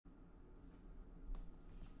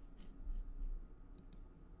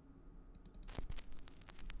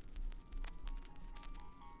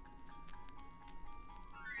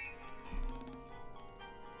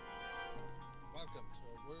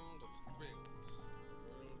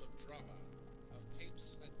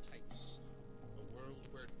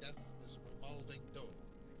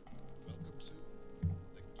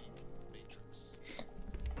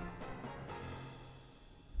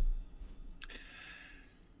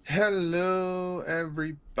Hello,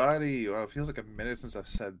 everybody. Wow, it feels like a minute since I've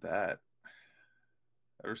said that.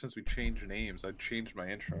 Ever since we changed names, I changed my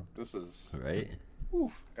intro. This is, Right?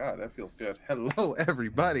 whew, God, that feels good. Hello,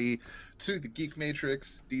 everybody, to the Geek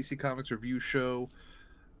Matrix DC Comics Review Show,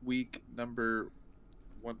 week number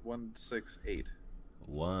 168.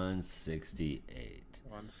 168.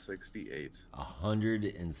 168.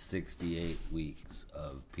 168 weeks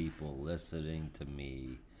of people listening to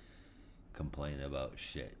me complain about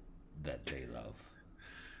shit that they love.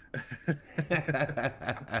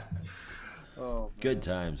 Oh Good man,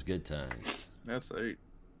 times, good times. that's right.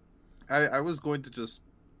 I was going to just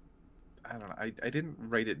I don't know. I didn't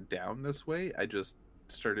write it down this way. I just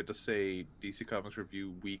started to say DC Comics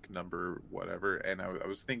Review week number whatever, and I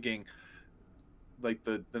was thinking like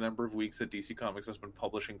the number of weeks that DC Comics has been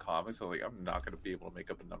publishing comics. I'm like, I'm not going to be able to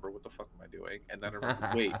make up a number. What the fuck am I doing? And then I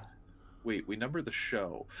remembered, wait, we number the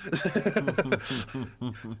show.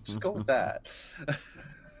 Just go with that.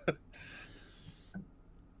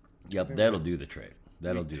 Yep, that'll do the trick.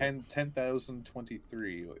 That'll Week do it.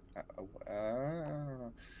 10,023. I don't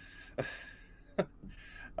know.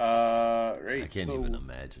 I Right. can't even So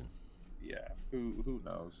imagine. yeah, who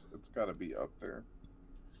knows? It's got to be up there.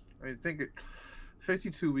 I mean,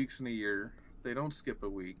 52 weeks in a year. They don't skip a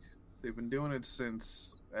week. They've been doing it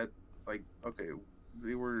since like okay,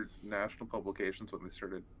 they were national publications when they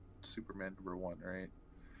started Superman #1, right?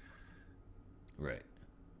 Right.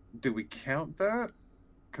 Did we count that?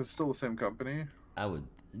 Because still the same company. I would,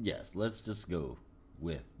 yes, let's just go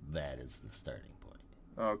with that as the starting point.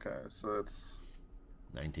 Okay, so that's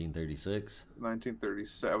 1936?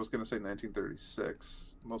 1936. I was gonna say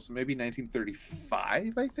 1936. Most maybe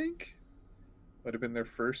 1935. I think would have been their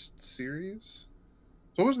first series.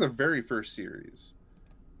 So what was their very first series?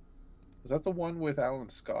 Was that the one with Alan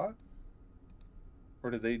Scott?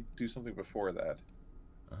 Or did they do something before that?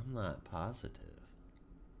 I'm not positive.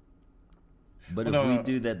 But Well, if we no,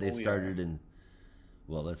 do that, they oh yeah, started in.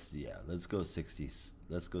 Well, let's go 60.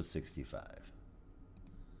 Let's go 65.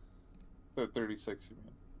 the 36. You mean?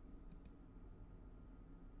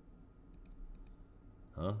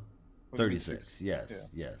 Huh? What do you mean 36. six? Yeah.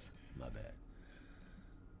 Yes. My bad.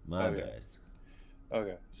 My Oh yeah. bad.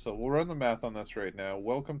 Okay. So we'll run the math on this right now.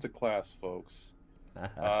 Welcome to class, folks.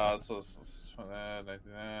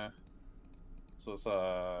 So it's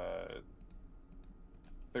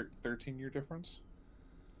 13-year difference.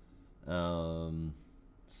 um,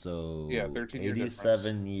 Yeah, so 13-year difference.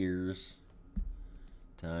 87 years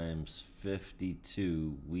times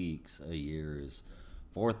 52 weeks a year is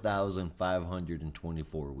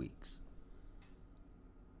 4,524 weeks.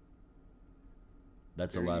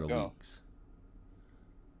 That's a There you lot of go. weeks.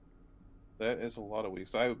 That is a lot of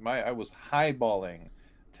weeks. I was highballing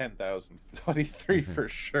 10,023 for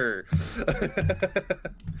sure.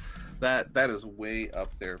 That is way up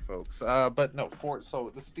there, folks. But no,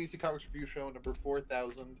 so this DC Comics Review Show number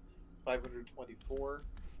 4,524.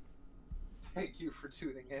 Thank you for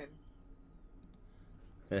tuning in.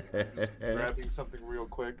 I'm just grabbing something real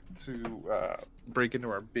quick to break into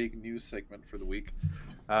our big news segment for the week.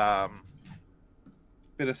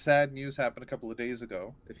 Bit of sad news happened a couple of days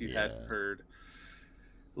ago. If you hadn't Yeah, heard,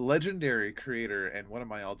 legendary creator and one of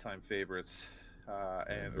my all-time favorites,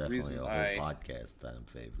 and the definitely reason a whole I podcast time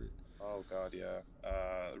favorite. oh god yeah,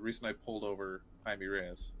 the reason I pulled over Jaime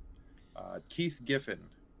Reyes, Keith Giffen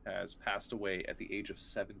has passed away at the age of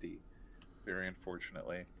 70, very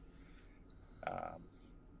unfortunately. Um,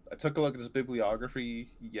 I took a look at his bibliography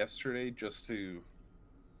yesterday just to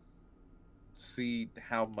see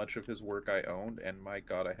how much of his work I owned, and my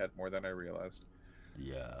god, I had more than I realized.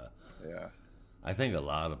 Yeah. Yeah, I think a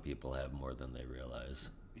lot of people have more than they realize.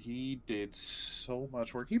 he did so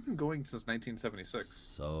much work. He's been going since 1976.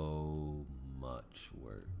 So much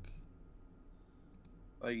work.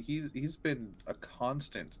 Like he's been a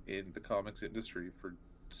constant in the comics industry for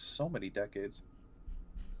so many decades.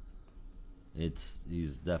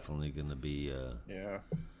 He's definitely gonna be Yeah.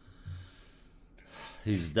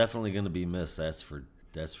 he's definitely gonna be missed. That's for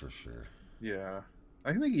sure. Yeah.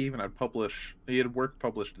 I think he had work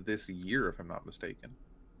published this year if I'm not mistaken.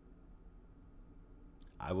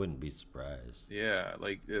 I wouldn't be surprised. Yeah,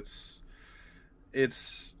 like it's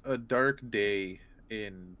a dark day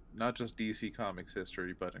in not just DC Comics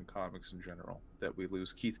history but in comics in general that we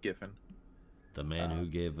lose Keith Giffen. The man Uh who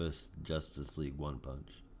gave us Justice League One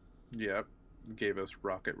Punch. yeah, gave us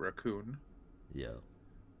Rocket Raccoon, Yeah.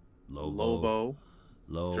 Lobo.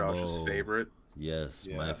 Lobo, Josh's Lobo. favorite. Yes,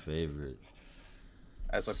 my Yeah. favorite.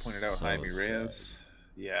 As I pointed out, So Jaime sad. Reyes.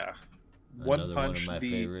 Yeah. One Another one of Punch, my the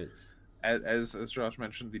favorites. as Josh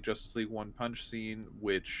mentioned, the Justice League One Punch scene,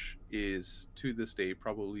 which is to this day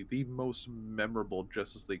probably the most memorable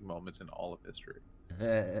Justice League moments in all of history.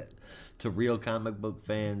 To real comic book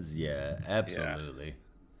fans, yeah, Yeah, absolutely.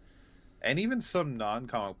 and even some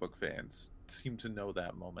non-comic book fans seem to know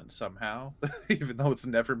that moment somehow, even though it's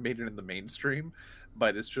never made it in the mainstream.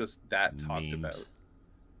 But it's just that talked Memes. about.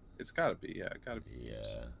 It's got to be, yeah, it got to be memes.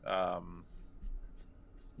 Yeah.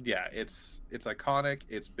 Yeah, it's iconic.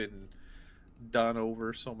 It's been done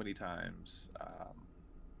over so many times,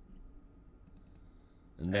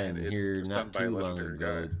 And and then it's done by a legendary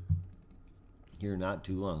guy. here not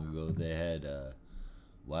too long ago, they had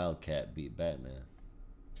Wildcat beat Batman.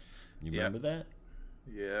 You Yep. remember that?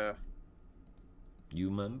 Yeah. You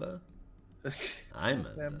remember? I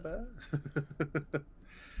remember. Remember?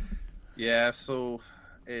 Yeah, so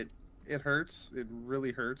it it hurts. It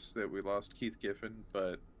really hurts that we lost Keith Giffen,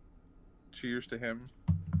 but cheers to him.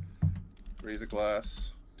 Raise a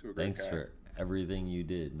glass to a great Thanks guy. for everything you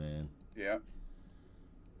did, man. Yeah.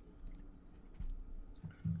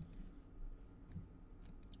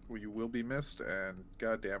 Well, you will be missed, and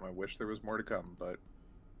goddamn, I wish there was more to come, but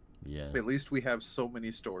Yeah. at least we have so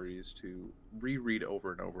many stories to reread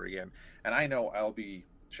over and over again. And I know I'll be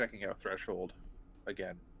checking out Threshold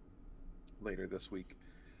again later this week.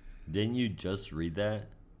 Didn't you just read that?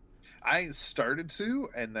 I started to,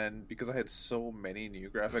 and then because I had so many new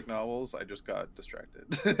graphic novels, I just got distracted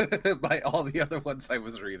by all the other ones I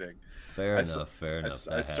was reading. Fair I, enough. Fair enough.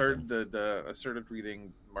 I That started happens. I started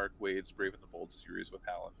reading Mark Waid's Brave and the Bold series with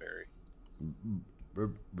Hal and Barry.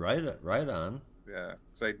 Right. Right on. Yeah,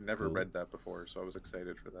 because I'd never Cool. read that before, so I was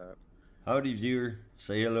excited for that. Howdy, viewer.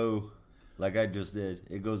 Say hello, like I just did.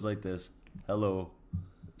 It goes like this. Hello.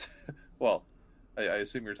 Well, I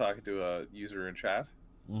assume you're talking to a user in chat.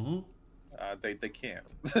 Mm-hmm. They can't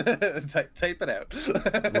type it out.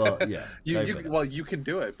 Well, yeah. Well, you can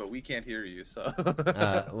do it, but we can't hear you. So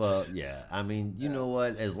Well, yeah. I mean, you yeah, know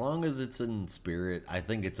what? As long as it's in spirit, I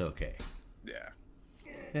think it's okay. yeah,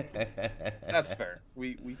 that's fair.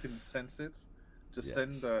 We can sense it. Just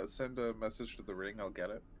Yes. send a message to the ring. I'll get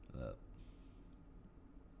it. Uh,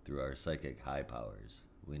 through our psychic high powers,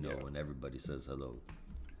 we know Yeah, when everybody says hello.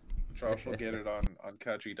 Josh will get it on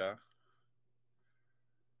Kajita.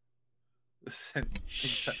 Send,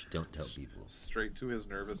 Shh! Don't tell people. straight to his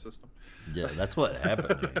nervous system. Yeah, that's what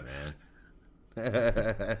happened to me,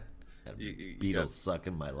 man. Had You Beatles got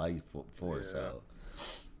sucking my life force yeah. out.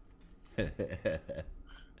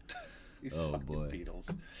 These Oh fucking boy. Beatles.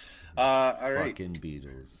 All right. Fucking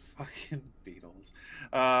Beatles. Fucking Beatles.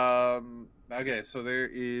 Okay, so there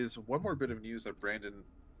is one more bit of news that Brandon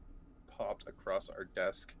popped across our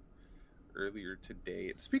desk earlier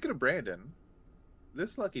today. Speaking of Brandon,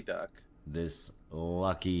 this lucky duck, This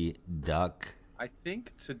lucky duck. I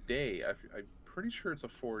think today, I'm pretty sure it's a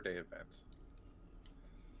 4-day event.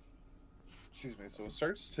 Excuse me. So it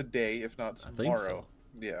starts today, if not I think tomorrow.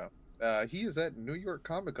 so. Yeah. He is at New York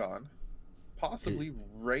Comic Con, possibly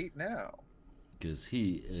right now. Because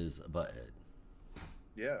he is a butthead.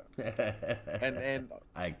 Yeah. And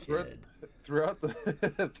I throughout, kid. throughout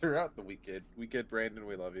the throughout the weekend, Brandon,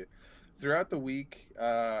 we love you. Throughout the week,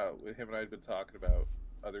 him and I had been talking about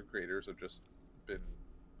other creators have just been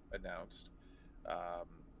announced.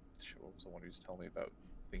 What was the one he was telling me about?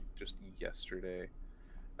 I think just yesterday.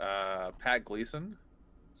 Pat Gleason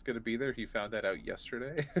is going to be there. He found that out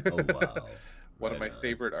yesterday. Oh wow. One of Right my on.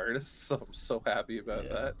 favorite artists. So I'm so happy about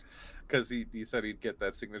Yeah. that because he said he'd get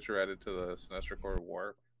that signature added to the Sinestro Court of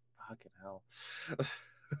War. Fucking hell.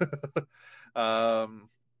 um,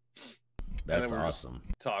 and then That's we were just awesome.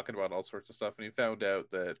 talking about all sorts of stuff, and he found out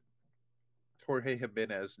that Jorge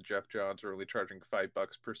Jimenez and Jeff Johns are only charging $5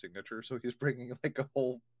 per signature, so he's bringing like a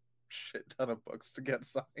whole shit ton of books to get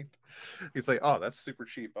signed. He's like, "Oh, that's super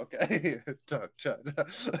cheap." Okay,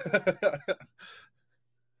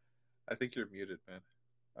 I think you're muted, man.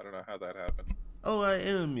 I don't know how that happened. Oh, I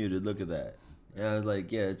am muted. Look at that. And I was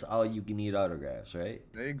like, yeah, it's all you can eat autographs, right?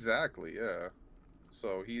 Exactly, yeah.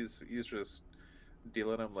 So he's just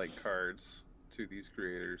dealing them like cards to these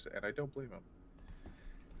creators, and I don't blame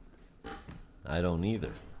him. I don't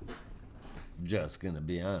either. Just gonna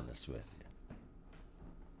be honest with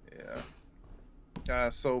you. Yeah.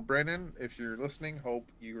 So Brandon, if you're listening, hope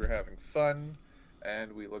you are having fun,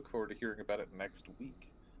 and we look forward to hearing about it next week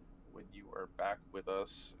when you are back with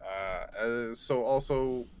us. So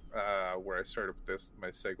also, where I started with this, my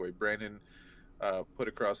segue, Brandon put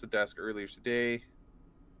across the desk earlier today.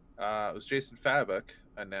 It was Jason Fabok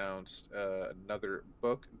announced another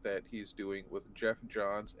book that he's doing with Jeff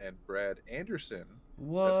Johns and Brad Anderson.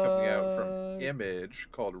 That's coming out from What? Image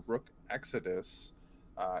called Rook Exodus.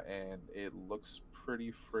 and it looks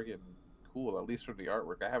pretty friggin' cool, at least from the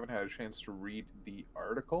artwork. I haven't had a chance to read the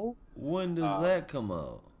article. When does Um, that come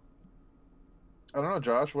out? I don't know,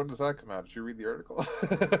 Josh. When does that come out? Did you read the article?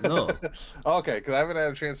 No. Okay, because I haven't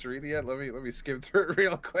had a chance to read it yet. Let me skim through it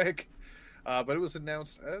real quick. But it was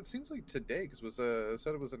announced. It seems like today, because it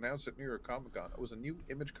said it was announced at New York Comic Con. It was a new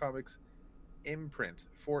Image Comics imprint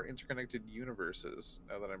for Interconnected Universes.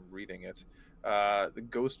 Now that I'm reading it, the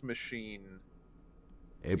Ghost Machine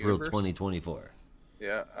April universe. 2024.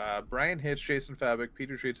 Yeah, Brian Hitch, Jason Fabok,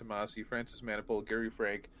 Peter J. Tomasi, Francis Manipul, Gary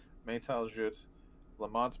Frank, Maytal Jut,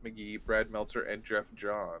 Lamont McGee, Brad Meltzer, and Jeff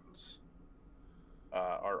Johns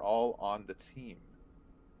are all on the team,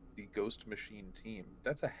 the Ghost Machine team.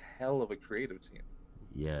 That's a hell of a creative team.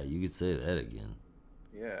 Yeah, you could say that again.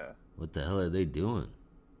 Yeah, What the hell are they doing?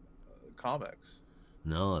 comics,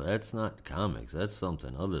 No, that's not comics. That's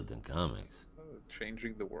something other than comics.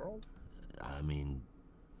 changing the world. I mean,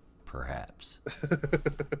 perhaps.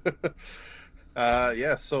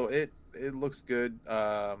 Yeah, so it looks good.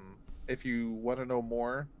 If you want to know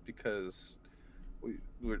more, because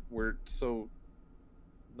we're so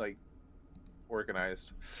like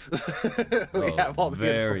organized. We have all the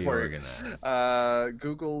info very for you. organized.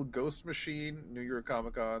 Google Ghost Machine, New York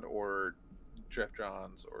Comic Con, or Jeff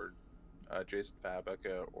Johns, or Jason Fabok,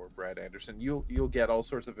 or Brad Anderson. You'll get all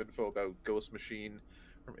sorts of info about Ghost Machine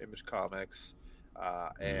from Image Comics,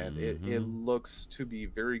 and it looks to be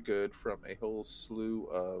very good from a whole slew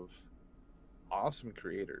of awesome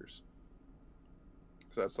creators.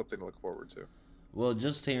 So that's something to look forward to. Well,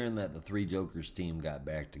 just hearing that the Three Jokers team got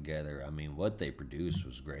back together, I mean, what they produced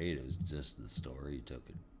was great. It was just the story took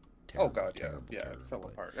a Oh terrible, God, yeah, terrible, yeah, terrible. it fell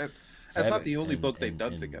But apart. That's not Fabok the only book they've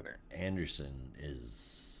done and together. Anderson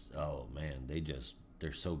is, oh man,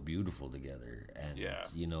 they're so beautiful together. And Yeah.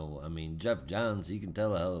 you know, I mean, Jeff Johns, he can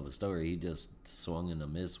tell a hell of a story. He just swung and a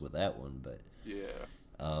miss with that one, but Yeah.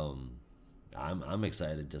 I'm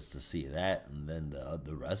excited just to see that, and then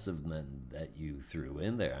the rest of them that you threw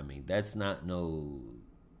in there. I mean, that's not no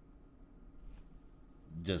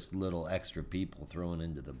just little extra people thrown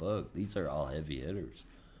into the book. These are all heavy hitters.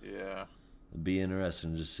 Yeah. It'd be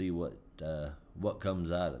interesting to see what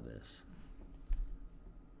comes out of this.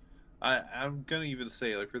 I'm gonna even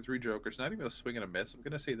say, like, for Three Jokers, not even a swing and a miss. I'm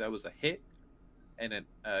gonna say that was a hit and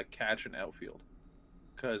a catch in outfield,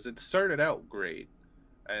 because it started out great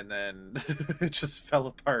and then it just fell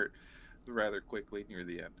apart rather quickly near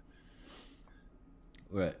the end.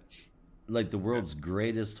 Right, like the world's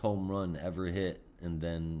greatest home run ever hit, and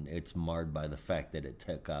then it's marred by the fact that it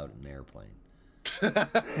took out an airplane.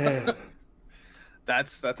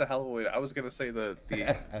 That's a hell of a way. I was gonna say the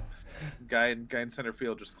guy in center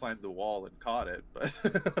field just climbed the wall and caught it,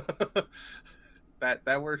 but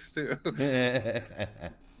that works too.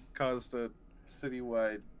 Caused a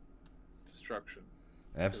citywide destruction.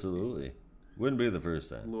 Absolutely, wouldn't be the first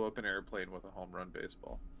time. Blew up an airplane with a home run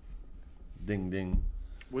baseball. Ding ding.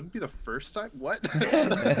 Wouldn't be the first time. What?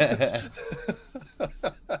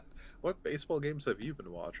 What baseball games have you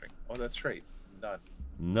been watching? Oh, that's right,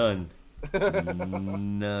 none.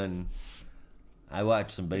 None. I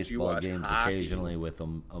watch some Did you baseball watch games hockey? occasionally with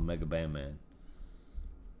Omega Band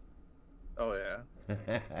Oh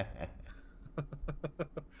yeah.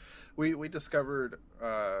 We discovered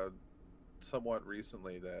somewhat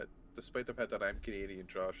recently that despite the fact that I'm Canadian,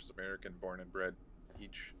 Josh is American, born and bred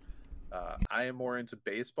each. I am more into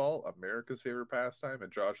baseball, America's favorite pastime,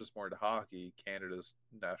 and Josh is more into hockey, Canada's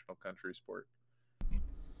national country sport.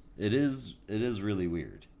 It is really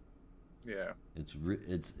weird. Yeah, It's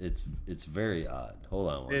very odd. Hold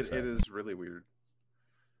on one it second. is really weird.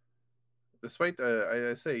 Despite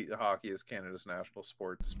I say hockey is Canada's national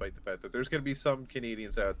sport, despite the fact that there's going to be some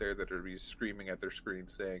Canadians out there that are be screaming at their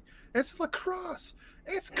screens saying it's lacrosse,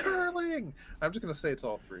 it's curling. I'm just going to say it's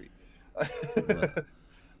all three.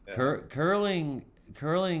 Yeah. Curling.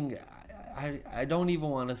 I don't even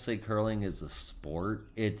want to say curling is a sport.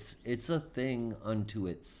 It's a thing unto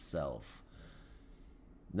itself.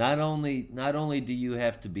 Not only do you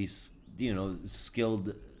have to be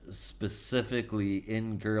skilled specifically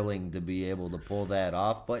in curling to be able to pull that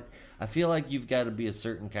off, but I feel like you've got to be a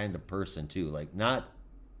certain kind of person too. Like not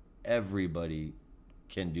everybody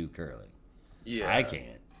can do curling. Yeah, I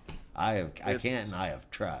can't. I can't, and I have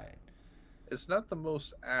tried. it's not the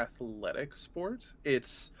most athletic sport.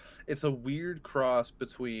 It's a weird cross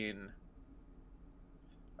between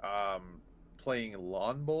playing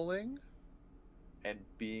lawn bowling and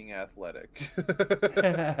being athletic.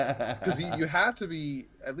 Because you have to be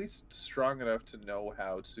at least strong enough to know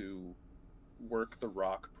how to work the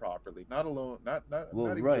rock properly. Not alone, not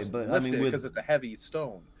Well, even right, just but I lift mean, it because it's a heavy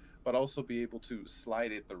stone, but also be able to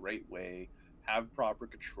slide it the right way, have proper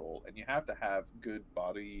control, and you have to have good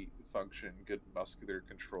body function, good muscular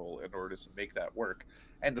control in order to make that work.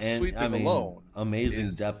 And the And I sweeping mean, alone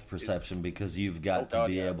amazing depth perception is because you've oh got to god,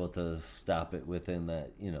 be yeah. able to stop it within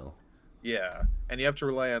that, you know. Yeah, and you have to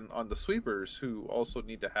rely on the sweepers who also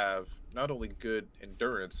need to have not only good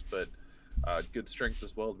endurance but good strength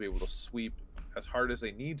as well to be able to sweep as hard as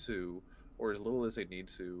they need to or as little as they need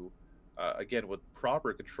to, again with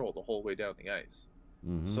proper control the whole way down the ice.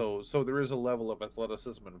 Mm-hmm. So there is a level of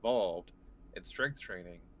athleticism involved in strength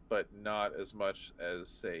training, but not as much as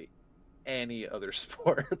say any other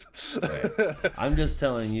sport. Right. I'm just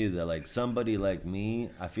telling you that, like, somebody like me,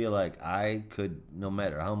 I feel like I could, no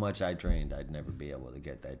matter how much I trained, I'd never be able to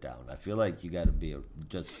get that down. I feel like you got to be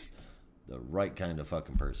just the right kind of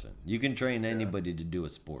fucking person. You can train Yeah. anybody to do a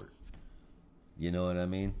sport. You know what I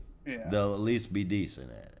mean? Yeah. They'll at least be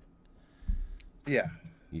decent at it. Yeah.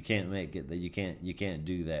 You can't make it that you can't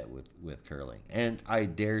do that with curling. And I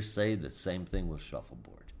dare say the same thing with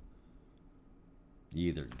shuffleboard. You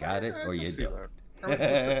either got it I or can you see don't. that. I mean,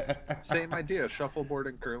 it's the same idea. Shuffleboard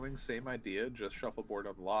and curling, same idea. Just shuffleboard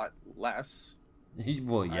a lot less,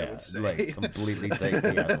 Well, I yeah, would like say. completely take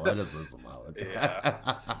the athleticism out.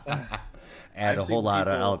 Yeah. Add I've a whole seen lot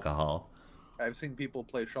of people. alcohol. I've seen people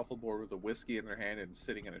play shuffleboard with a whiskey in their hand and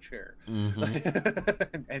sitting in a chair, Hmm.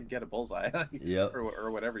 and get a bullseye, Yep.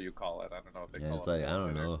 or whatever you call it. I don't know what they Yeah, call it's it a like, I little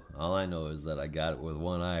don't later. know. All I know is that I got it with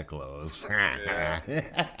one eye closed. Yeah.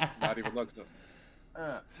 Not even looking.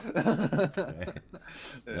 Uh.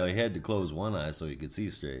 No, Yeah. he had to close one eye so he could see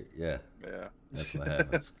straight. Yeah, Yeah. that's what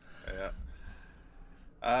happens. Yeah.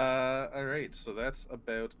 All right. So that's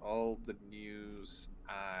about all the news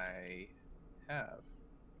I have.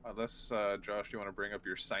 Unless, Josh, do you want to bring up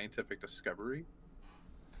your scientific discovery?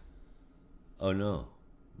 Oh no,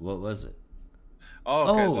 what was it? Oh,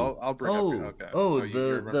 okay. So Oh, I'll bring up your. oh, Okay. oh, Oh, you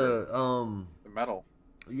remember the metal?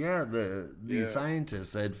 yeah, the Yeah.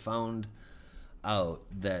 scientists had found out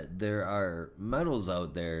that there are metals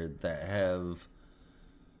out there that have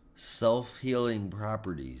self-healing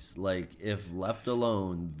properties. Like if left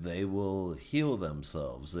alone, they will heal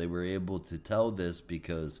themselves. They were able to tell this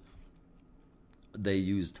because they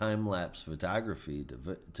use time-lapse photography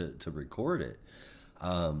to record it.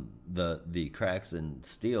 The cracks in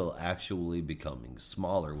steel actually becoming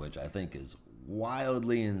smaller, which I think is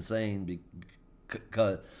wildly insane.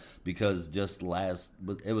 Because just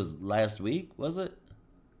it was last week, was it?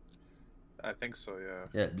 I think so. Yeah.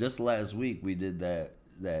 Yeah, just last week we did that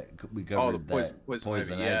we Oh, the covered that poison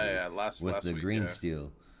ivy. poison Yeah, ivy yeah. with Last the week. green Yeah.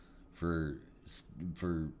 steel for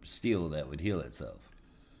for steel that would heal itself.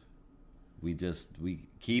 We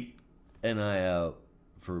keep an eye out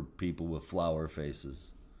for people with flower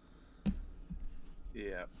faces.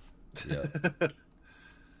 Yeah. Yeah.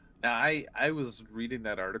 Now I was reading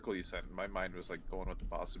that article you sent, and my mind was like going with the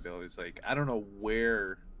possibilities. Like I don't know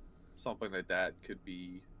where something like that could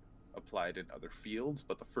be applied in other fields,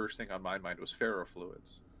 but the first thing on my mind was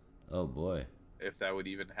ferrofluids. Oh boy. If that would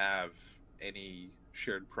even have any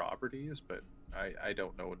shared properties, but I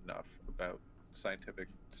don't know enough about scientific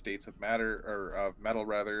states of matter or of metal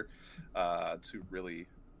rather, to really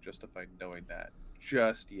justify knowing that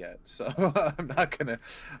just yet. So I'm not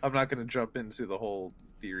gonna jump into the whole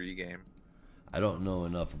theory game. I don't know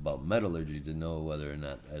enough about metallurgy to know whether or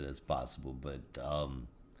not that is possible, but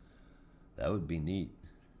that would be neat.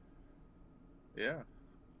 Yeah,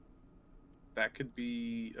 that could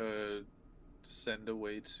be send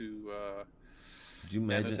away to Could you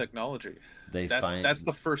imagine nanotechnology. they That's find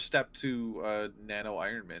the first step to nano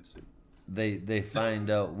Iron Man suit. they find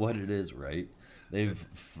out what it is, right? They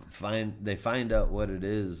find out what it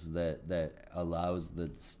is that allows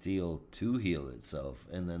the steel to heal itself,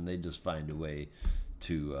 and then they just find a way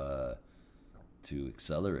to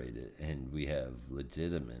accelerate it, and we have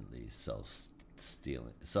legitimately self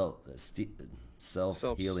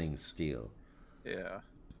Self, healing steel. yeah.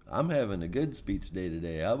 I'm having a good speech day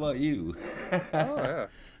today. How about you? Oh yeah.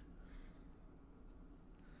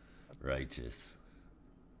 Righteous.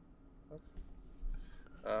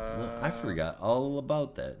 Uh, Well, I forgot all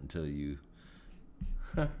about that until you.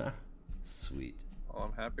 Sweet. Well,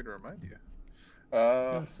 I'm happy to remind you.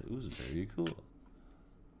 Yes, it was very cool.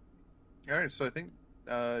 All right. So I think.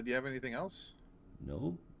 Do you have anything else?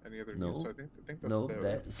 No, Any other no, news? I think that's no. about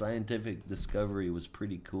That scientific discovery was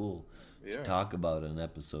pretty cool it. to Yeah. talk about in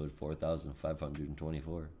episode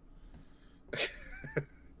 4524.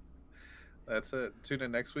 That's it. Tune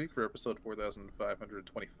in next week for episode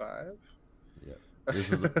 4525. Yeah,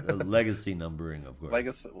 this is a legacy numbering, of course.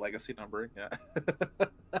 Legacy numbering. Yeah.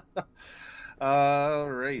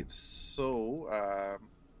 All right. So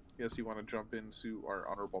Guess you want to jump into our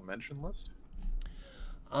honorable mention list?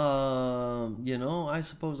 I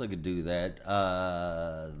suppose I could do that.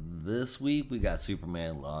 This week we got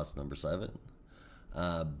Superman Lost #7,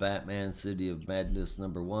 Batman City of Madness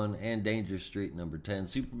 #1, and Danger Street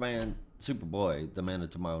 #10. Superboy, The Man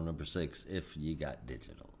of Tomorrow #6. If you got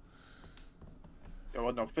digital. Oh,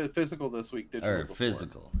 well, no, physical this week, digital Or before.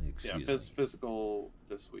 physical, excuse me. Physical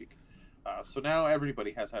this week. So now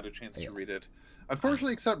everybody has had a chance Yeah. to read it.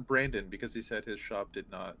 Unfortunately, except Brandon, because he said his shop did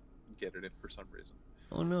not get it in for some reason.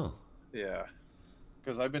 Oh no. Yeah,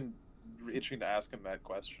 because I've been itching to ask him that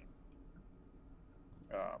question.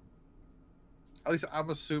 At least I'm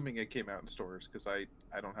assuming it came out in stores, because I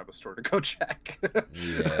don't have a store to go check.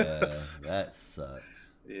 Yeah, that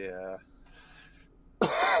sucks. Yeah.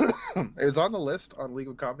 It was on the list on League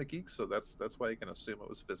of Comic Geeks, so that's why you can assume it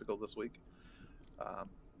was physical this week.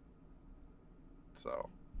 So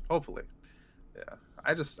hopefully, yeah.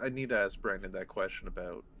 I need to ask Brandon that question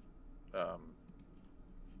about. Oh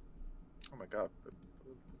my god, what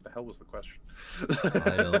the hell was the question?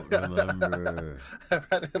 I don't remember. I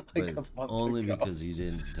read it like But a it's month only ago. because you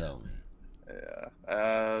didn't tell me. Yeah.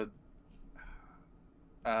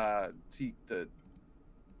 The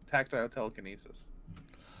tactile telekinesis.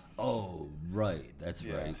 Oh, right. That's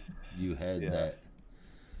Yeah. right. You had Yeah.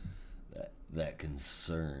 that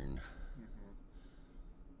concern. Mm-hmm.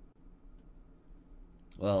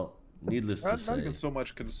 Well, needless to Not say, even so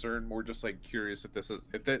much concerned, more just like curious if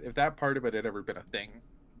if that part of it had ever been a thing.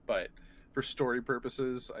 But for story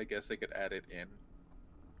purposes, I guess they could add it in,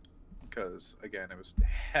 because again, it was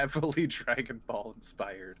heavily Dragon Ball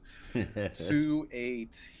inspired to a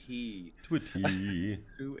T. Twitty.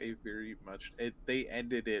 To a very much. They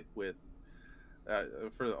ended it with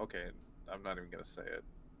okay. I'm not even gonna say it,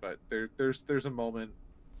 but there's a moment.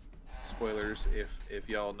 Spoilers if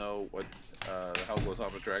y'all know what the hell goes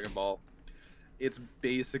on with Dragon Ball. It's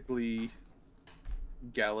basically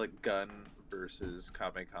Gallic Gun versus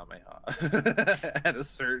Kamehameha at a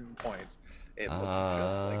certain point. It looks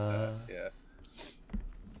just like that.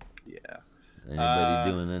 Yeah.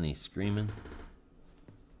 Anybody doing any screaming?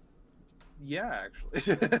 Yeah,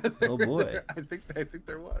 actually. Oh boy. I think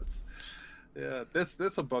there was. Yeah,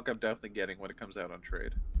 this a book I'm definitely getting when it comes out on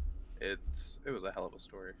trade. It was a hell of a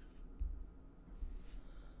story.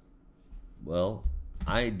 Well,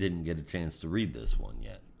 I didn't get a chance to read this one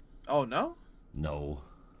yet. Oh no? No.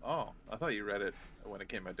 Oh, I thought you read it when it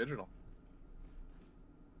came out digital.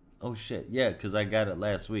 Oh shit. Yeah, because I got it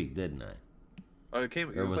last week, didn't I? Oh, it came.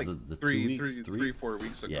 It Or was was like it the 2 weeks? 4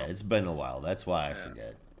 weeks ago. Yeah, it's been a while. That's why I Yeah.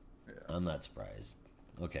 forget. Yeah. I'm not surprised.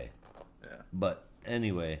 Okay. Yeah. But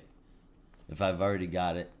anyway, if I've already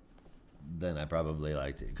got it, then I probably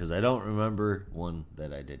liked it. Because I don't remember one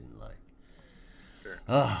that I didn't like. Sure.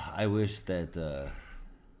 I wish that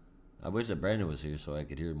Brandon was here so I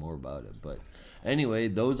could hear more about it. But anyway,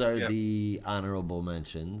 those are Yep. the honorable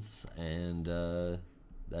mentions, and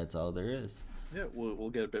that's all there is. Yeah,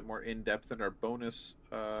 we'll get a bit more in depth in our bonus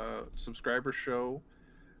subscriber show,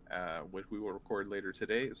 which we will record later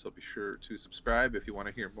today. So be sure to subscribe if you want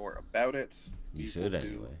to hear more about it. You We should will do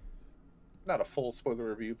anyway. not a full spoiler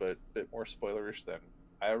review, but a bit more spoilerish than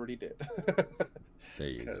I already did. There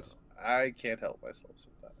you go. Because I can't help myself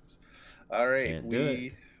sometimes. All right, Can't do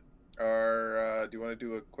we are. Do you want to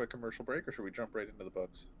do a quick commercial break, or should we jump right into the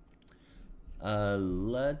books?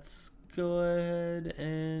 Let's go ahead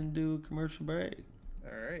and do a commercial break.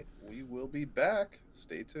 All right, we will be back.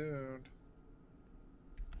 Stay tuned.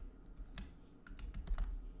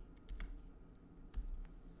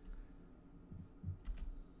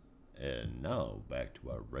 And now back to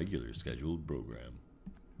our regular scheduled program.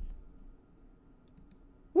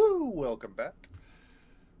 Woo! Welcome back.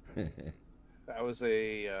 That was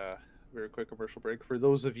a very quick commercial break for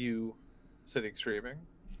those of you sitting streaming,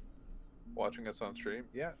 watching us on stream.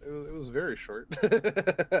 Yeah, it was very short.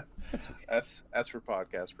 That's okay. As for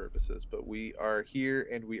podcast purposes, but we are here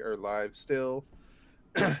and we are live still.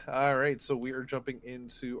 All right, so we are jumping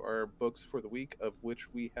into our books for the week, of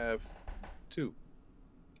which we have 2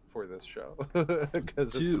 for this show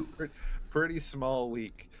because it's a pretty small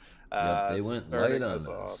week. Yep, they went light on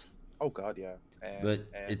us. Oh God, yeah. But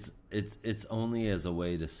it's only as a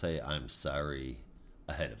way to say I'm sorry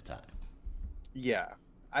ahead of time. Yeah,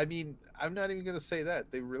 I mean, I'm not even gonna say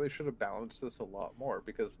that. They really should have balanced this a lot more,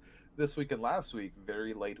 because this week and last week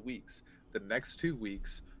very light weeks. The next 2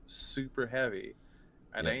 weeks super heavy,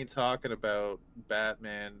 and I Yep. ain't talking about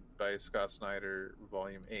Batman by Scott Snyder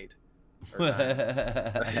Volume 8. Or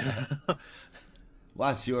 9.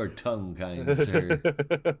 Watch your tongue, kind sir.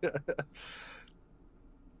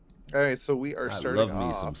 All right, so we are I starting love me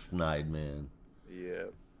off. some Snide, man. Yeah.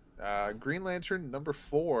 Green Lantern number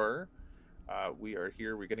 4. We are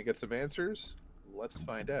here. We're going to get some answers. Let's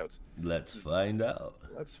find out. Let's find out.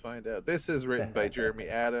 Let's find out. This is written by Jeremy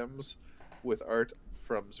Adams with art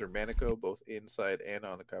from Zermanico, both inside and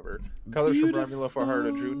on the cover. Colors from Romulo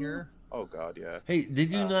Fajardo Beautiful. Jr. Oh, God, yeah. Hey,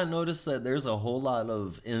 did you Uh, not notice that there's a whole lot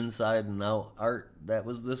of inside and out art that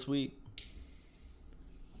was this week?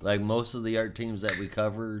 Like most of the art teams that we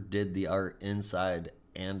cover did the art inside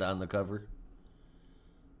and on the cover.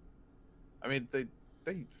 I mean,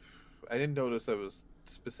 I didn't notice that was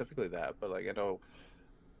specifically that, but like I know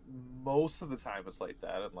most of the time it's like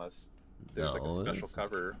that, unless there's like a No, special it's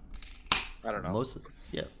cover. I don't know. most of,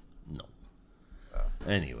 yeah, no. Uh,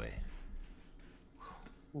 Anyway,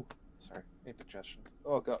 ooh, sorry, indigestion.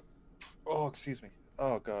 Oh God. Oh, excuse me.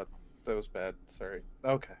 Oh God, that was bad. Sorry.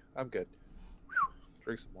 Okay, I'm good.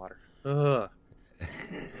 Drink some water. Ugh.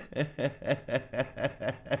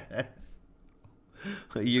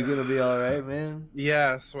 you gonna be all right, man?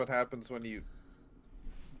 Yeah, that's what happens when you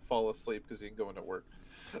fall asleep because you can go into work.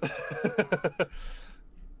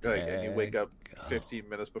 Like, and you wake Heck, up oh, 15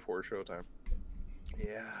 minutes before showtime.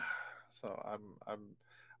 Yeah. So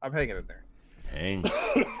I'm hanging in there. hang.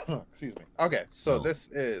 Excuse me. Okay, so Oh, this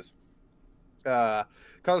is uh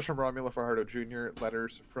Colors from Romulo Fajardo Jr.,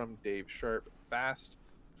 letters from Dave Sharp, Fast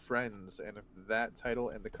Friends. And if that title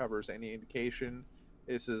and the cover is any indication,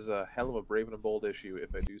 this is a hell of a brave and a bold issue,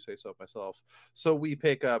 if I do say so myself. So we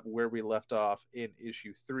pick up where we left off in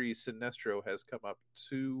issue 3. Sinestro has come up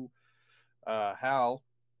to Hal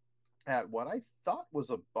at what I thought was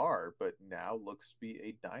a bar, but now looks to be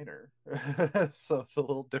a diner. So it's a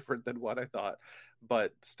little different than what I thought,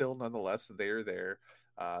 but still, nonetheless, they're there.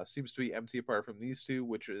 Seems to be empty apart from these two,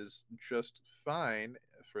 which is just fine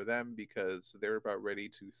for them because they're about ready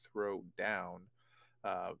to throw down.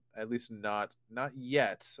 At least not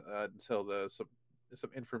yet until some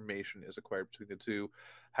information is acquired between the two.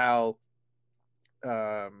 Hal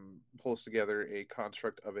pulls together a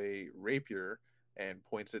construct of a rapier and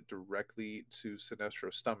points it directly to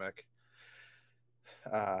Sinestro's stomach.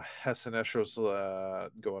 Has Sinestro's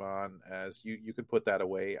going on as you could put that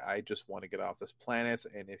away. I just want to get off this planet,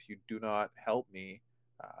 and if you do not help me,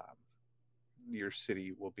 your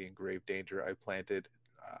city will be in grave danger. I planted,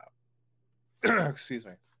 excuse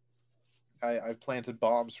me, I've planted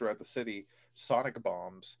bombs throughout the city, sonic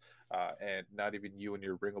bombs, and not even you and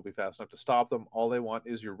your ring will be fast enough to stop them. All I want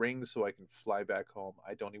is your ring so I can fly back home.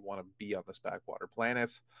 I don't even want to be on this backwater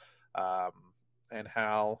planet. Um, and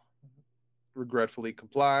Hal regretfully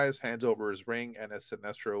complies, hands over his ring, and as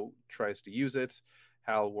Sinestro tries to use it,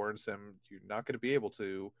 Hal warns him, "You're not going to be able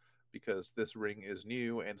to because this ring is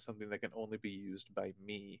new and something that can only be used by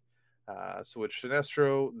me." So which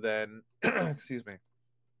Sinestro then, excuse me,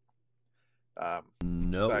 um,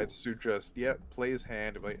 no. decides to just play his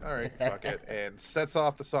hand and be like, all right, fuck it, and sets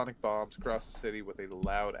off the sonic bombs across the city with a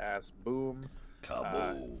loud ass boom. uh,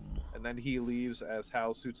 Kaboom. and then he leaves as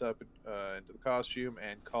Hal suits up into the costume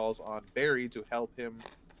and calls on Barry to help him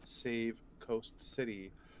save Coast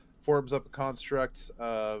City. Forms up a construct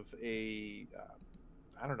of a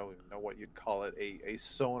I don't even know what you'd call it, a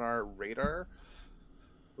sonar radar,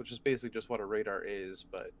 which is basically just what a radar is,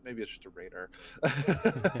 but maybe it's just a radar.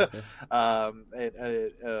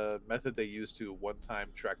 A method they use to one time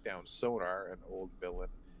track down Sonar, an old villain,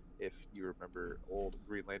 if you remember old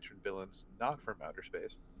Green Lantern villains not from outer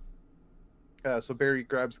space. So Barry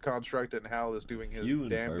grabs the construct, and Hal is doing his Few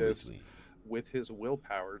and far damnedest between. with his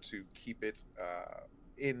willpower to keep it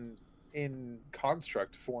in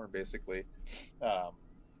construct form, basically. Um,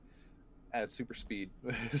 at super speed.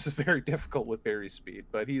 This is very difficult with Barry's speed,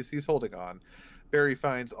 but he's holding on. Barry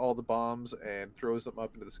finds all the bombs and throws them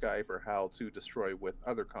up into the sky for Hal to destroy with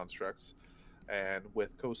other constructs. And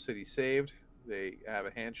with Coast City saved, they have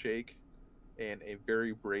a handshake in a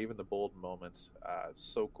very brave and the bold moment.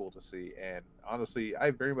 So cool to see, and honestly,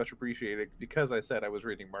 I very much appreciate it because I said I was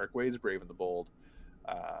reading Mark Waid's Brave and the Bold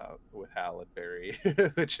with Hal and Barry,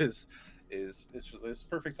 which is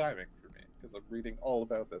perfect timing for me because I'm reading all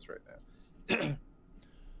about this right now.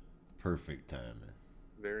 Perfect timing.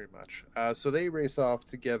 Very much. So they race off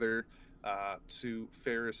together to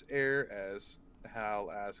Ferris Air as Hal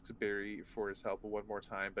asks Barry for his help one more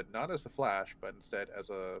time, but not as the Flash, but instead as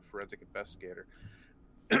a forensic investigator.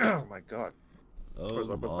 Oh my god. Oh What's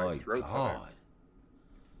up with my my throat today? god.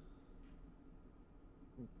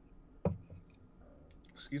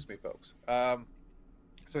 Excuse me, folks.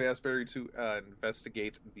 So he asked Barry to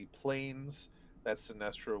investigate the planes that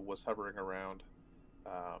Sinestro was hovering around.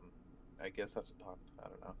 Um, I guess that's a pun. I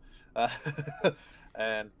don't know.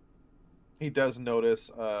 And he does notice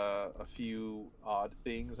a few odd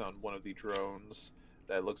things on one of the drones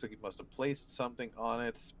that looks like he must have placed something on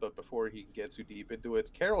it. But before he can get too deep into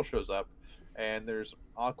it, Carol shows up, and there's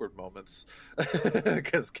awkward moments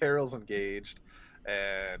because Carol's engaged,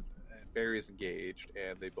 and Barry's engaged,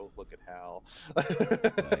 and they both look at Hal. Like,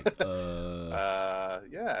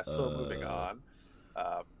 Yeah. So moving on.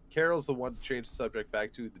 Carol's the one to change the subject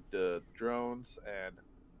back to the drones and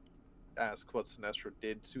ask what Sinestro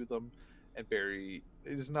did to them, and Barry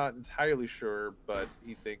is not entirely sure, but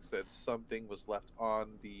he thinks that something was left on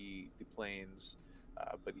the planes,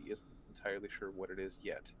 but he isn't entirely sure what it is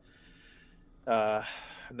yet. Uh,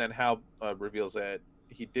 and then Hal reveals that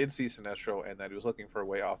he did see Sinestro and that he was looking for a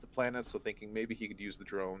way off the planet, so thinking maybe he could use the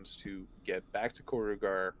drones to get back to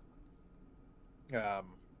Korugar. Um,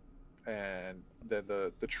 and then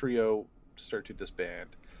the trio start to disband.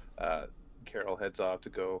 Uh, Carol heads off to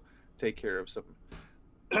go take care of some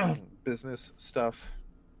business stuff,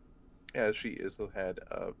 as she is the head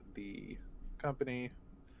of the company.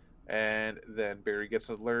 And then Barry gets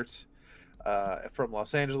an alert from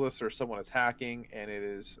Los Angeles or someone attacking, and it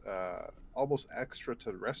is almost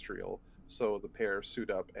extraterrestrial. So the pair suit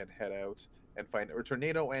up and head out and find a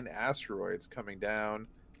tornado and asteroids coming down,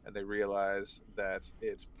 and they realize that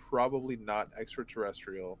it's probably not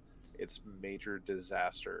extraterrestrial, it's major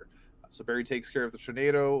disaster. So Barry takes care of the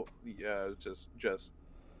tornado, just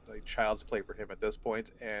like child's play for him at this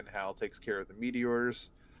point, and Hal takes care of the meteors,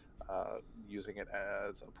 using it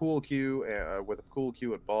as a pool cue with a pool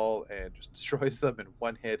cue and ball, and just destroys them in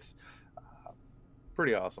one hit. Uh,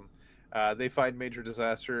 Pretty awesome. They find major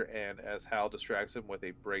disaster, and as Hal distracts him with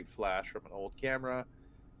a bright flash from an old camera,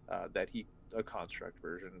 that he a construct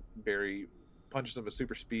version, Barry punches him with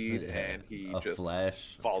super speed, and he a just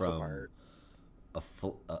flash falls from apart.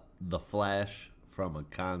 the flash from a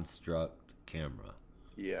construct camera.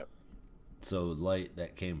 Yeah, So light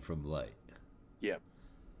that came from light. yeah.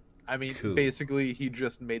 I mean, Cool. basically, he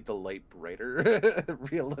just made the light brighter,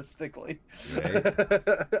 realistically. Right?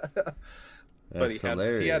 But That's he had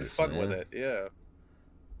hilarious, fun man. with it, yeah.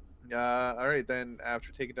 All right, then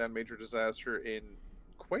after taking down major disaster in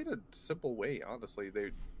quite a simple way, honestly,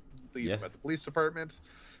 they leave Yeah. him at the police department,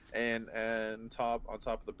 and on top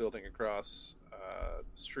of the building across the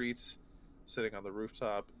streets, sitting on the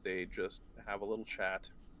rooftop, they just have a little chat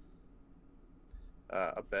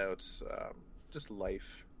about just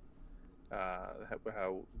life.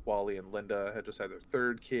 How Wally and Linda had just had their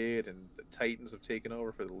third kid, and the Titans have taken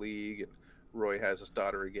over for the league, and Roy has his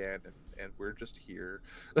daughter again, and we're just here.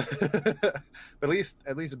 But at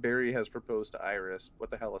least Barry has proposed to Iris. What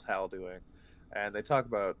the hell is Hal doing? And they talk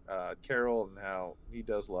about Carol and how he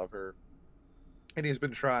does love her, and he's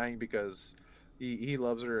been trying because he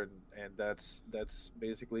loves her, and that's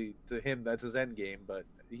basically, to him, that's his end game. But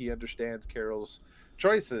he understands Carol's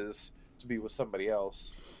choices to be with somebody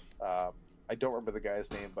else. I don't remember the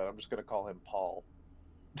guy's name, but I'm just going to call him Paul.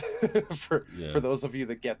 for Yeah. for those of you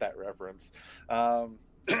that get that reference.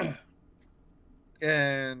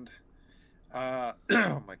 And oh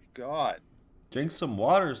my god, Drink some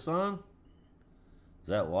water, son. Is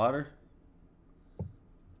that water?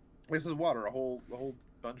 this is water, a whole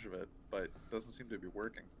bunch of it, but it doesn't seem to be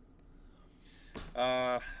working.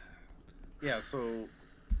 Uh, yeah, so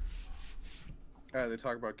they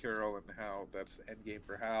talk about Carol and how that's endgame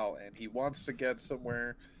for Hal, and he wants to get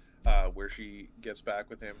somewhere where she gets back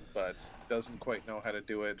with him, but doesn't quite know how to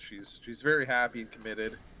do it. She's very happy and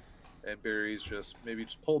committed, and Barry's just maybe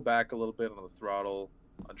just pull back a little bit on the throttle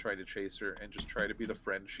on trying to chase her and just try to be the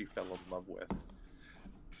friend she fell in love with.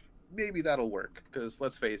 Maybe that'll work, because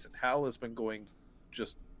let's face it, Hal has been going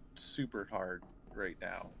just super hard right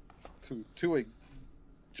now to a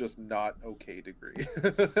just not okay degree.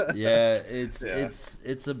 Yeah, Yeah.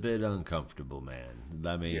 it's a bit uncomfortable, man.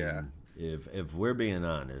 I mean, Yeah. if we're being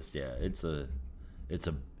honest, yeah, it's a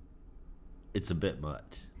bit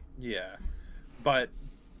much. Yeah, but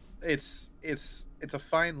it's a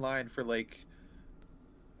fine line for like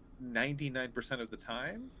 99% of the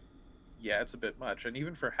time. Yeah, it's a bit much, and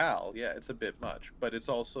even for Hal, yeah, it's a bit much. But it's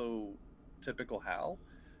also typical Hal.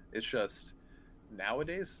 It's just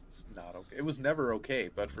nowadays it's not okay. It was never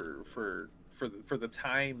okay, but for the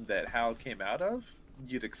time that Hal came out of,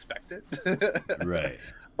 you'd expect it. Right.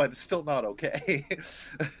 But it's still not okay.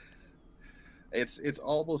 It's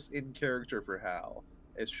almost in character for Hal.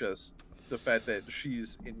 It's just the fact that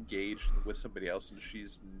she's engaged with somebody else and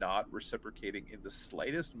she's not reciprocating in the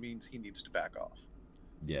slightest means he needs to back off.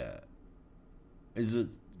 Yeah. Is it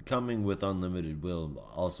coming with unlimited will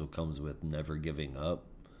also comes with never giving up,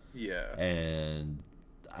 Yeah. and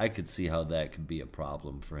I could see how that could be a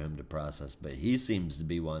problem for him to process, but he seems to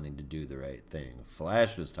be wanting to do the right thing.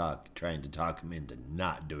 Flash was trying to talk him into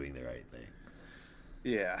not doing the right thing.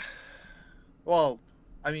 Yeah. Well,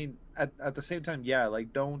 I mean, at the same time, yeah,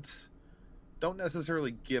 like don't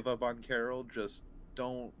necessarily give up on Carol. Just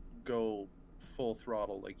don't go full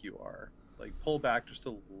throttle like you are. Like pull back just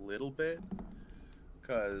a little bit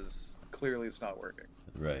because clearly it's not working.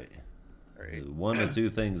 Right. Right? One or two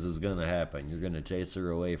things is going to happen. You're going to chase her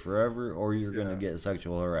away forever, or you're going to Yeah. get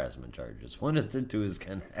sexual harassment charges. One of the two is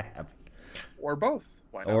going to happen. Or both.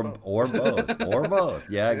 Why not Or both? or both. Or both.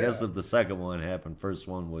 Yeah, I guess Yeah. if the second one happened, first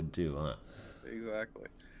one would too, huh? Exactly.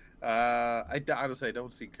 Honestly I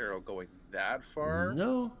don't see Carol going that far,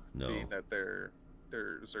 No, being no. that they're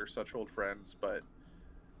such old friends, but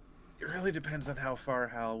it really depends on how far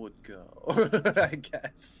Hal would go, I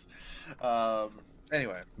guess. Um,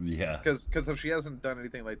 anyway, Yeah. because if she hasn't done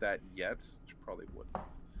anything like that yet, she probably wouldn't.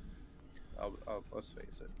 Let's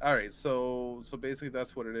face it. All right, so basically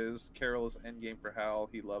that's what it is. Carol is endgame for Hal.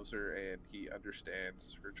 He loves her and he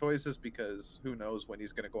understands her choices because who knows when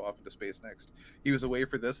he's going to go off into space next. He was away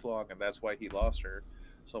for this long, and that's why he lost her.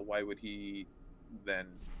 So why would he then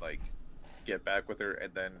like get back with her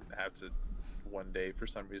and then have to one day for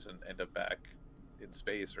some reason end up back in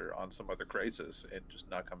space or on some other crisis and just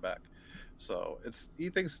not come back? So he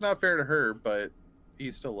thinks it's not fair to her, but he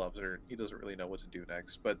still loves her. He doesn't really know what to do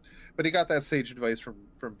next, but he got that sage advice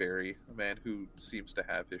from Barry, a man who seems to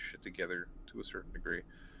have his shit together to a certain degree.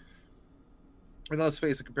 And let's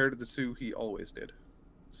face it, compared to the two, he always did.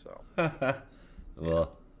 So yeah,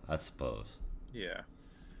 Well, I suppose. yeah.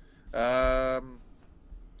 Um,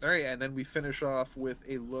 all right, and then we finish off with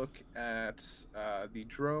a look at the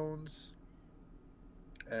drones,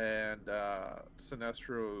 and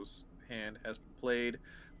Sinestro's hand has been played.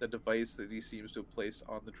 The device that he seems to have placed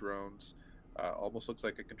on the drones almost looks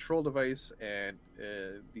like a control device, and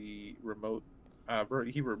the remote.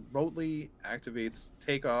 He remotely activates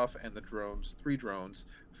takeoff, and the drones, three drones,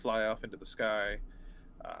 fly off into the sky.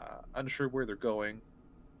 Unsure where they're going,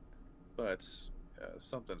 but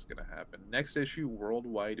something's going to happen. Next issue,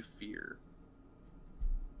 Worldwide Fear.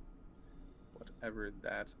 Whatever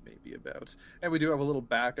that may be about. And we do have a little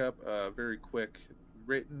backup, very quick,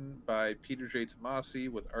 written by Peter J. Tomasi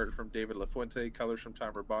with art from David LaFuente, colors from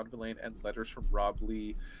Tomer Bonvillain, and letters from Rob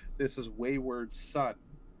Lee. This is Wayward Son.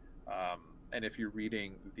 And if you're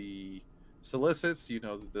reading the solicits, you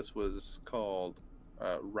know that this was called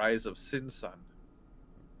Rise of Sin Son,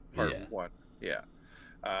 Part Yeah. 1.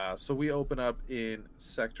 Yeah. So we open up in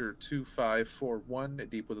Sector 2541,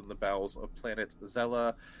 deep within the bowels of planet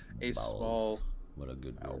Zella. A Bowels. small What a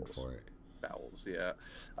good word bowels, for it. bowels, yeah.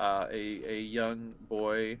 A young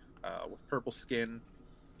boy with purple skin,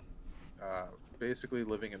 uh, basically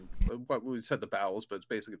living in what we said the bowels, but it's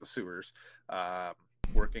basically the sewers, um,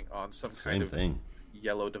 working on some kind Same of thing.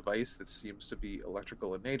 yellow device that seems to be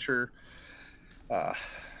electrical in nature. Uh,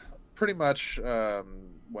 Pretty much,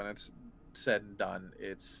 when it's said and done,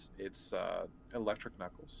 it's electric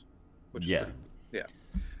knuckles, which is Yeah. pretty, yeah.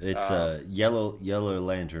 It's Um, yellow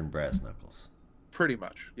lantern brass knuckles. Pretty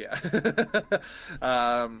much, yeah.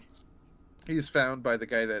 um, he's found by the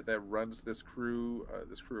guy that runs this crew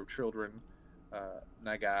of children,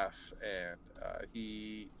 Nagaf, and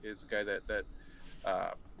he is a guy that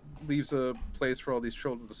uh, leaves a place for all these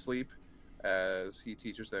children to sleep, as he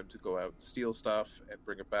teaches them to go out and steal stuff and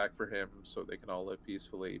bring it back for him so they can all live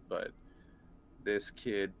peacefully. But this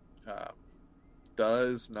kid um,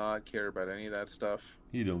 does not care about any of that stuff.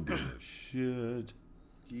 He don't give a shit.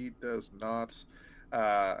 He does not.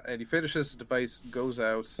 And he finishes the device, goes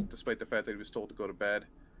out, despite the fact that he was told to go to bed.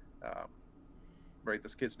 Um, right,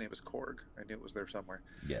 this kid's name is Korg. I knew it was there somewhere.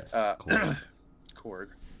 Yes, Uh, Corey. Korg.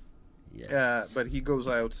 Yes. But he goes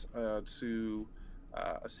out to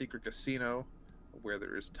a secret casino where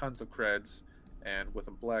there's tons of creds, and with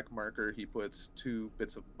a black marker, he puts two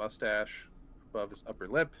bits of mustache above his upper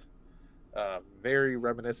lip. Very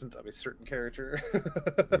reminiscent of a certain character.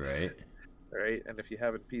 Right. Right? And if you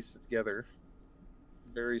haven't pieced it together,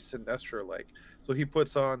 very Sinestro like. So he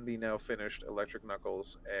puts on the now finished electric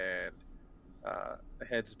knuckles and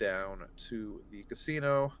heads down to the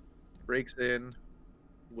casino, breaks in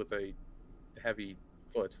with a heavy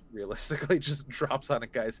foot, realistically, just drops on a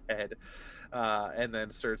guy's head, and then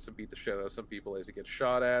starts to beat the shit out of some people as he gets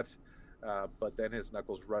shot at. But then his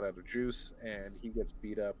knuckles run out of juice and he gets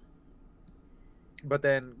beat up. But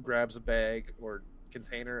then grabs a bag or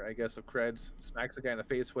container, I guess, of creds, smacks the guy in the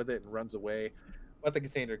face with it, and runs away. But the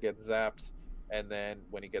container gets zapped, and then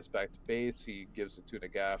when he gets back to base, he gives it to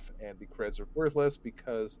Nagaf, and the creds are worthless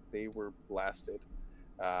because they were blasted.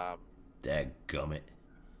 Um, Dadgummit.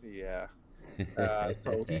 yeah.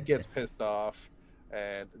 So he gets pissed off,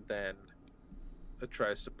 and then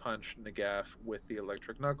tries to punch Nagaf with the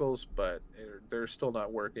electric knuckles, but they're still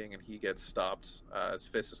not working, and he gets stopped. His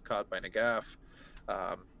fist is caught by Nagaf.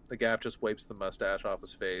 Nagaf just wipes the mustache off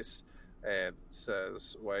his face and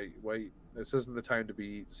says, "Why? This isn't the time to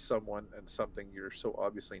be someone and something you're so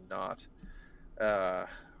obviously not." Uh,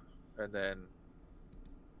 and then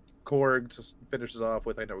Korg just finishes off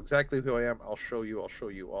with, "I know exactly who I am. I'll show you. I'll show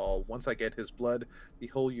you all. Once I get his blood, the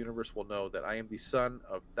whole universe will know that I am the son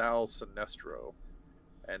of Thal Sinestro."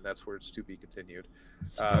 And that's where it's to be continued.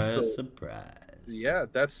 Surprise, So surprise. yeah,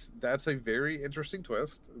 that's a very interesting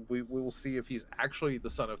twist. We will see if he's actually the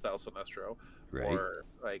son of Thal Sinestro, Right? or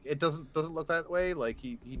like it doesn't look that way. Like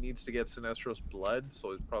he needs to get Sinestro's blood,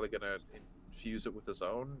 so he's probably gonna infuse it with his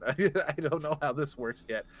own. I don't know how this works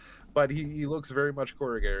yet, but he looks very much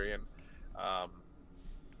Corrigarian. Um,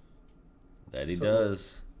 That he so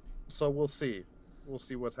does. so we'll see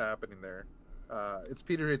what's happening there. It's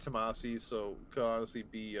Peter A. Tomasi, so could honestly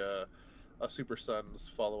be a Super Sons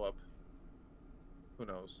follow up. Who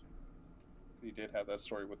knows? He did have that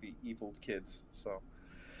story with the evil kids. So,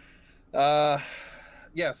 uh,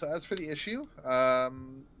 yeah. So as for the issue,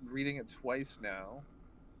 reading it twice now,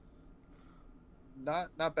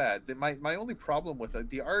 not bad. My only problem with it,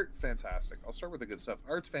 the art, fantastic. I'll start with the good stuff.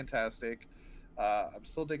 Art's fantastic. I'm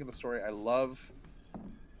still digging the story. I love.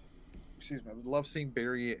 Excuse me. I love seeing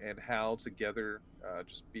Barry and Hal together,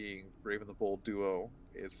 just being Brave and the Bold duo.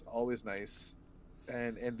 It's always nice,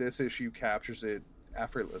 and this issue captures it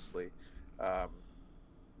effortlessly. Um,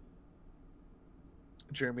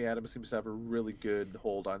 Jeremy Adams seems to have a really good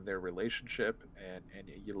hold on their relationship, and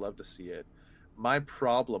you love to see it. My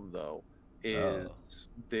problem though Oh, is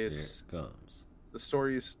here this: it comes. the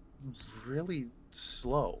story is really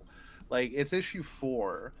slow. Like it's issue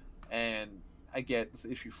 4, and I get it's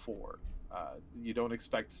issue 4. You don't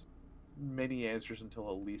expect many answers until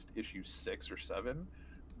at least issue 6 or 7,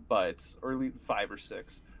 but or 5 or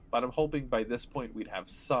 6. But I'm hoping by this point we'd have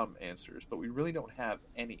some answers, but we really don't have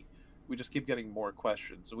any. We just keep getting more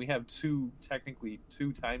questions. And we have technically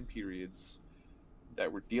two time periods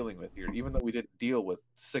that we're dealing with here. Even though we didn't deal with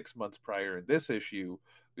 6 months prior in this issue,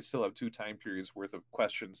 we still have two time periods worth of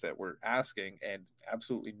questions that we're asking and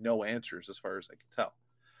absolutely no answers as far as I can tell.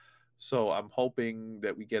 So I'm hoping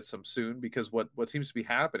that we get some soon, because what seems to be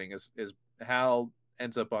happening is Hal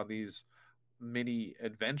ends up on these mini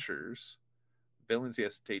adventures, villains he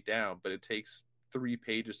has to take down, but it takes 3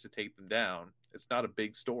 pages to take them down. It's not a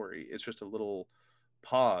big story. It's just a little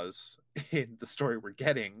pause in the story we're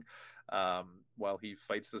getting, while he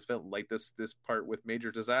fights this villain. Like this part with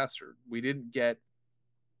Major Disaster, we didn't get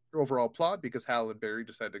overall plot because Hal and Barry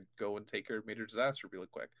decided to go and take care of Major Disaster really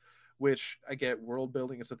quick. Which I get, world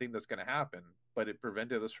building is a thing that's going to happen, but it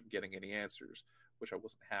prevented us from getting any answers, which I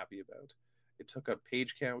wasn't happy about. It took up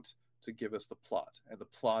page count to give us the plot, and the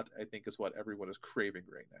plot I think is what everyone is craving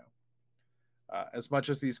right now. As much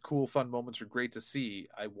as these cool, fun moments are great to see,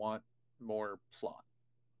 I want more plot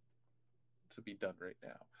to be done right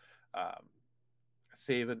now.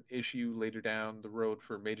 Save an issue later down the road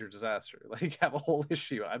for Major Disaster. Like have a whole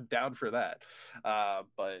issue. I'm down for that.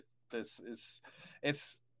 But this is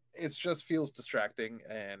it's just feels distracting,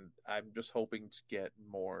 and I'm just hoping to get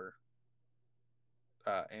more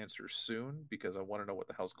answers soon because I want to know what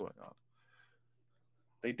the hell's going on.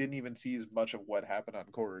 They didn't even tease much of what happened on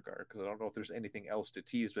Korugar because I don't know if there's anything else to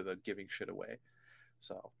tease without giving shit away.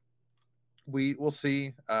 So we'll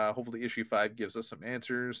see. Hopefully, issue 5 gives us some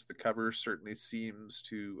answers. The cover certainly seems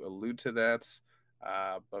to allude to that.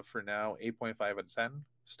 But for now, 8.5 out of 10.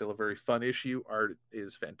 Still a very fun issue. Art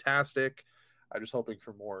is fantastic. I'm just hoping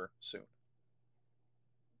for more soon.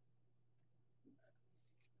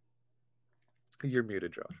 You're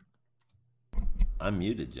muted, I'm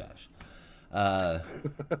muted, Josh. Uh,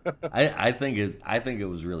 I think it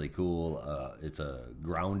was really cool. It's a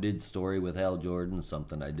grounded story with Hal Jordan,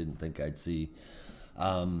 something I didn't think I'd see.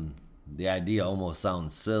 The idea almost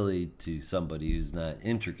sounds silly to somebody who's not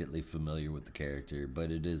intricately familiar with the character, but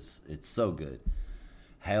it's so good.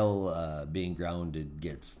 Hal being grounded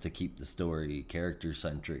gets to keep the story character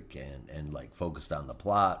centric and like focused on the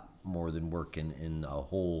plot more than working in a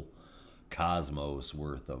whole cosmos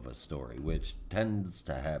worth of a story, which tends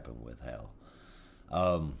to happen with Hal.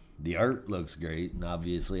 The art looks great, and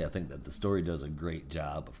obviously, I think that the story does a great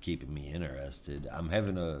job of keeping me interested. I'm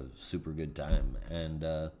having a super good time, and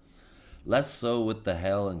less so with the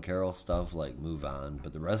Hal and Carol stuff, like move on,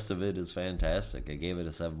 but the rest of it is fantastic. I gave it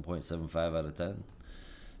a 7.75 out of 10.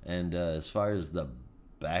 And as far as the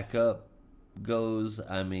backup goes,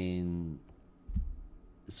 I mean,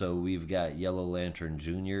 so we've got Yellow Lantern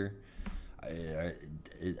Jr. Are,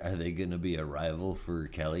 are they going to be a rival for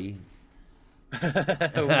Kelly?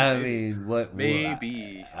 I Maybe, mean,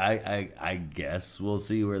 maybe, I guess we'll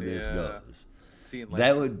see where this yeah. goes. Teen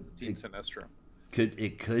That Lantern, would Teen Sinestro.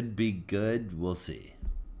 it could be good. We'll see.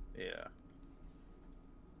 Yeah,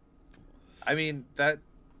 I mean that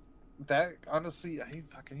honestly, I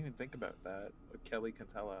didn't fucking even think about that with Kelly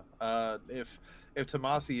Cantella. If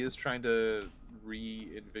Tomasi is trying to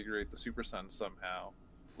reinvigorate the Super Sons somehow,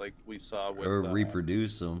 like we saw with Or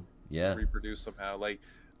reproduce them. Yeah. reproduce somehow, like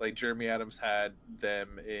Jeremy Adams had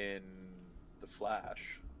them in the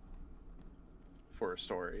Flash for a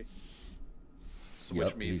story, so, which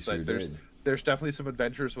Yep, he means sure that there's did. there's definitely some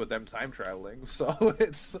adventures with them time traveling. So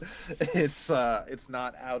it's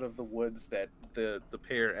not out of the woods that the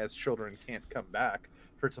pair as children can't come back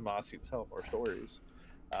for Tomasi to tell more stories.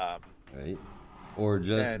 Um, Right. Or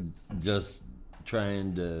and just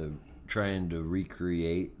trying to trying to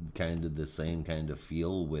recreate kind of the same kind of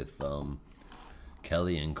feel with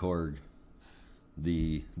Kelly and Korg,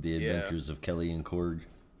 the yeah, adventures of Kelly and Korg.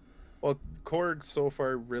 well, Korg so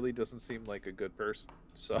far really doesn't seem like a good person.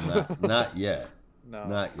 So Not yet. no,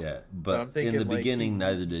 Not yet. but I'm But in the thinking like beginning he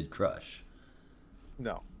neither did Crush.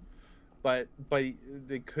 no, but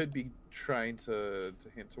they could be trying to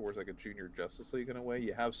hint towards like a junior Justice League in a way.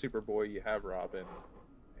 You have Superboy, you have Robin,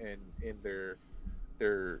 and in their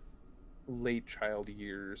late child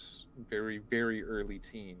years, very early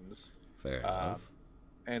teens, Fair enough. um,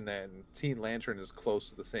 and then Teen Lantern is close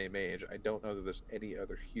to the same age. I don't know that there's any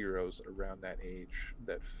other heroes around that age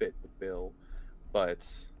that fit the bill, but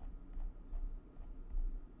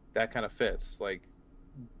that kind of fits. Like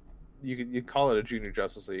you call it a Junior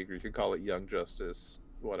Justice League, or you could call it Young Justice,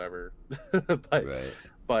 whatever. but Right.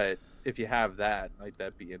 but if you have that, like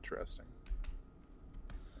that'd be interesting.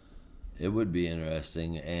 It would be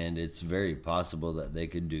interesting, and it's very possible that they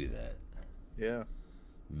could do that. Yeah,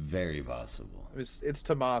 Very possible. it's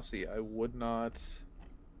Tomasi. I would not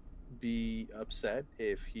be upset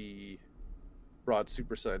if he brought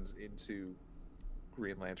Super Sons into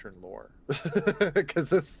Green Lantern lore, because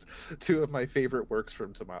that's two of my favorite works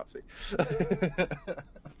from Tomasi.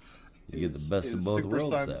 You get the is best of is both Super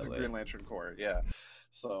worlds Sons that and way. Green Lantern Corps. Yeah,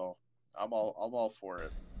 so I'm all for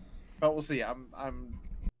it. But we'll see. I'm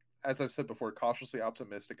as I've said before, cautiously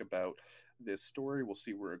optimistic about this story. We'll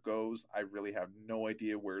see where it goes. I really have no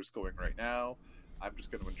idea where it's going right now. I'm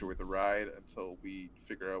just going to enjoy the ride until we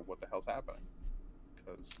figure out what the hell's happening,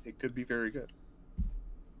 because it could be very good.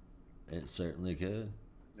 It certainly could.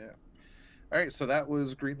 Yeah. All right, so that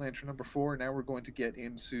was Green Lantern number 4. Now we're going to get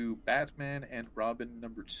into Batman and Robin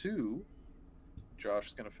number 2. Josh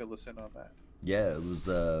is going to fill us in on that. Yeah, it was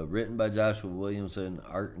written by Joshua Williamson,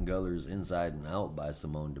 art and colors inside and out by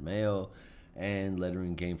Simone DeMeo, and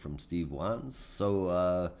lettering came from Steve Wands.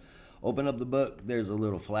 So, open up the book. There's a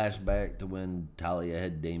little flashback to when Talia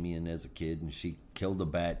had Damien as a kid, and she killed a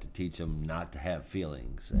bat to teach him not to have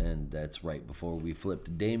feelings. And that's right before we flip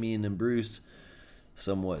to Damien and Bruce,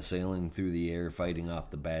 somewhat sailing through the air, fighting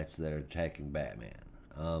off the bats that are attacking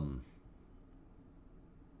Batman.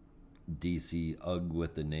 DC Ugg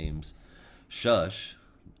with the names. Shush,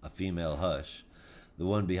 a female hush. The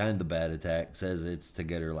one behind the bat attack says it's to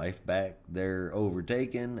get her life back. They're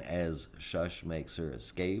overtaken as Shush makes her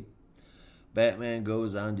escape. Batman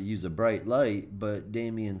goes on to use a bright light, but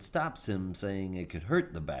Damian stops him, saying it could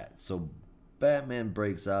hurt the bat. So Batman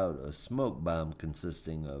breaks out a smoke bomb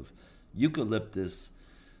consisting of eucalyptus,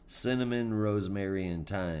 cinnamon, rosemary, and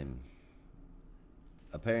thyme.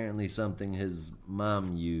 Apparently, something his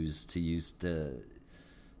mom used to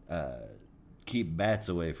keep bats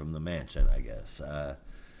away from the mansion, I guess.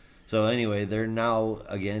 So anyway, they're now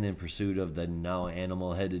again in pursuit of the now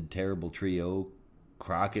animal-headed terrible trio,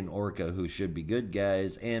 Croc and Orca, who should be good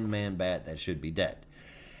guys, and Man Bat that should be dead.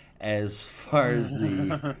 As far as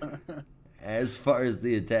the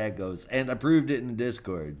attack goes, and I proved it in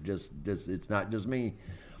Discord. Just it's not just me.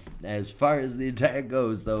 As far as the attack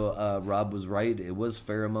goes, though, Rob was right. It was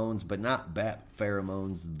pheromones, but not bat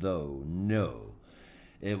pheromones, though. No.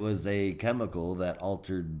 It was a chemical that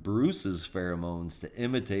altered Bruce's pheromones to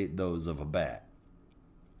imitate those of a bat.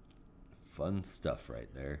 Fun stuff right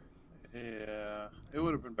there. Yeah, it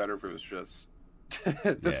would have been better if it was just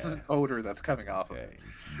this is Yeah. an odor that's coming off of Okay.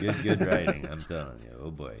 it. Good writing, I'm telling you.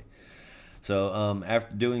 Oh boy. So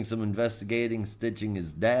after doing some investigating, stitching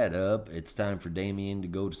his dad up, it's time for Damien to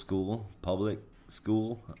go to school, public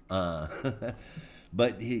school.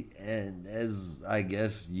 But and as I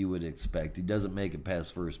guess you would expect, he doesn't make it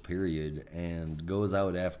past first period and goes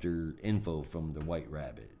out after info from the White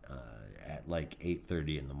Rabbit at like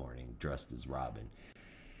 8:30 in the morning, dressed as Robin.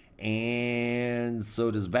 And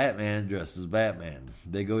so does Batman dressed as Batman.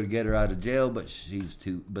 They go to get her out of jail, but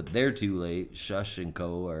they're too late. Shush and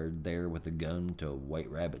Co. are there with a gun to White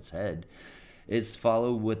Rabbit's head. It's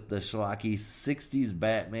followed with the schlocky 60s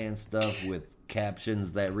Batman stuff with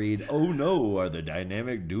captions that read, "Oh no, are the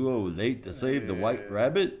dynamic duo late to save the White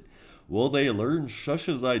Rabbit? Will they learn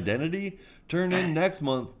Shush's identity? Turn in next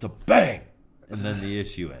month to bang!" And then the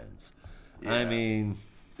issue ends. Yeah. I mean,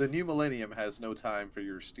 the new millennium has no time for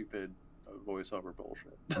your stupid voiceover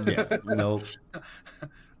bullshit. yeah, nope.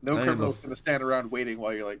 No criminal's going to stand around waiting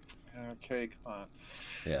while you're like, okay, come on.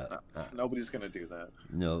 Yeah. Nobody's going to do that.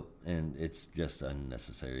 No, and it's just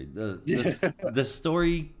unnecessary. The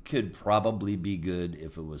story could probably be good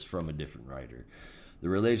if it was from a different writer. The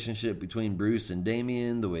relationship between Bruce and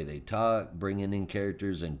Damian, the way they talk, bringing in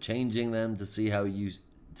characters and changing them to see how you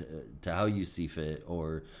to how you see fit,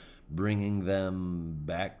 or bringing them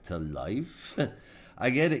back to life. I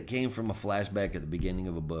get it came from a flashback at the beginning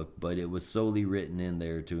of a book, but it was solely written in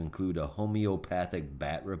there to include a homeopathic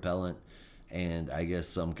bat repellent and I guess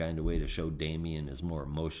some kind of way to show Damien is more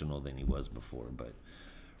emotional than he was before. But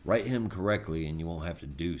write him correctly and you won't have to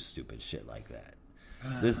do stupid shit like that.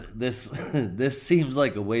 This seems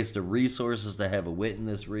like a waste of resources to have a wit in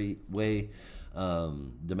this way.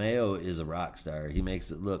 DeMeo is a rock star. He makes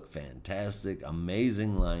it look fantastic.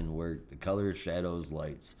 Amazing line work. The colors, shadows,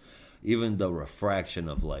 lights, even the refraction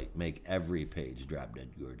of light make every page drop dead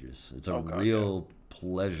gorgeous. It's a real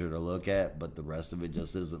pleasure to look at, but the rest of it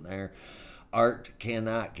just isn't there. Art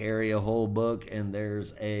cannot carry a whole book, and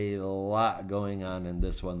there's a lot going on in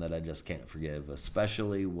this one that I just can't forgive,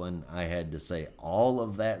 especially when I had to say all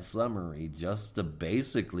of that summary just to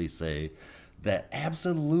basically say that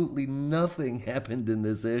absolutely nothing happened in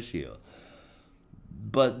this issue.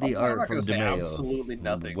 But the art from DeMeo, absolutely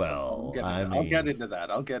nothing. Well, I'll get into that.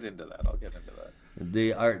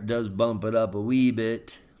 The art does bump it up a wee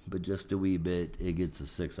bit, but just a wee bit. It gets a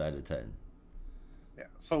 6 out of 10. Yeah.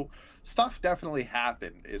 So stuff definitely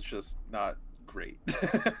happened. It's just not great.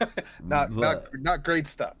 not great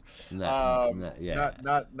stuff. Not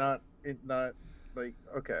like,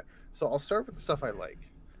 okay. So I'll start with the stuff I like.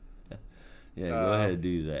 Yeah, go ahead and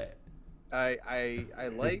do that. I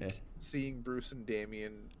like seeing Bruce and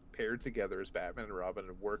Damian paired together as Batman and Robin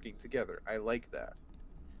and working together. I like that.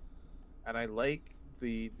 And I like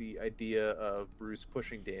the idea of Bruce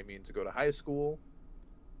pushing Damian to go to high school,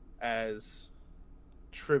 as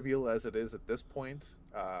trivial as it is at this point.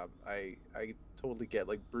 I totally get,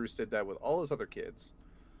 like, Bruce did that with all his other kids.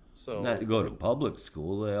 So not to go to public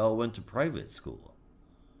school, they all went to private school.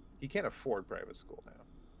 He can't afford private school now.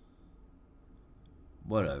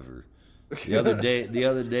 Whatever. The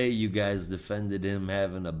other day, you guys defended him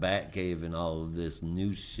having a bat cave and all of this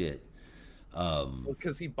new shit.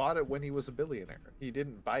 Because he bought it when he was a billionaire. He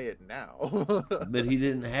didn't buy it now. But he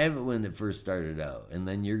didn't have it when it first started out. And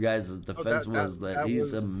then your guys' defense was that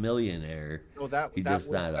he's a millionaire. No, he's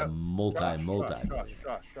just not a multi-millionaire.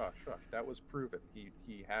 Josh. That was proven. He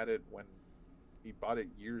had it when he bought it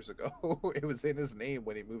years ago. It was in his name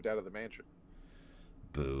when he moved out of the mansion.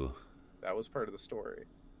 Boo. That was part of the story.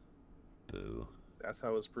 Boo. That's how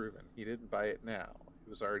it was proven. He didn't buy it now. It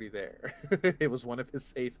was already there. It was one of his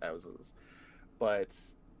safe houses. But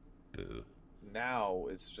boo. Now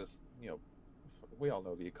it's just, we all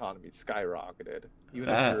know the economy skyrocketed.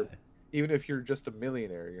 Even if you're just a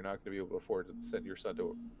millionaire, you're not going to be able to afford to send your son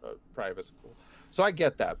to a private school. So I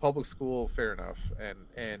get that. Public school, fair enough.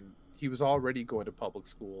 And he was already going to public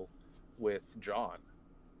school with John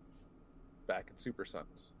back in Super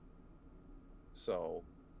Sons. So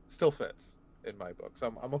still fits in my books.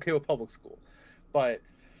 I'm okay with public school. But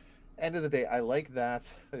end of the day, I like that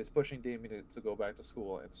it's pushing Damien to go back to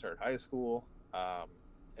school and start high school,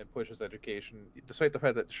 and push his education, despite the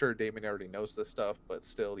fact that, sure, Damien already knows this stuff, but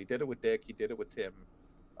still, he did it with Dick, he did it with Tim,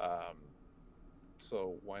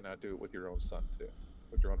 so why not do it with your own son too,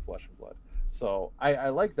 with your own flesh and blood? So I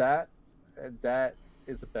like that, and that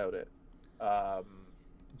is about it.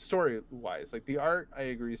 Story wise, like the art, I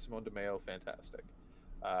agree, Simone DeMeo, fantastic.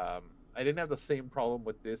 I didn't have the same problem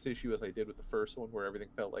with this issue as I did with the first one, where everything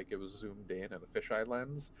felt like it was zoomed in and a fisheye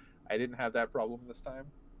lens. I didn't have that problem this time.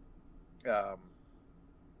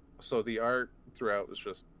 So the art throughout was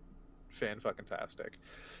just fan-fucking-tastic.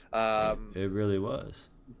 It really was.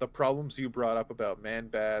 The problems you brought up about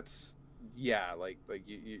Man-Bats, yeah, like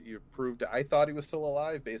you proved it. I thought he was still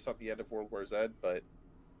alive based on the end of World War Z, but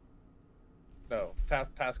no,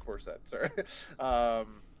 Task Force Z, sorry.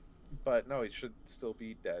 But no, he should still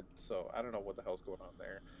be dead. So I don't know what the hell's going on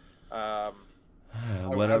there.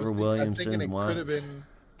 Whatever Williamson wants.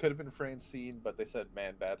 Could have been Francine's, but they said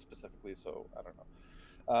Man-Bat specifically, so I don't know.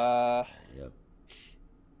 Uh, Yep.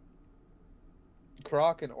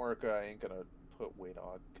 Croc and Orca, I ain't gonna put weight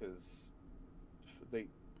on because they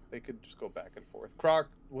they could just go back and forth. Croc,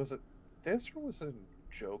 was it this or was it in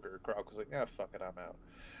Joker? Croc was like, yeah, fuck it, I'm out.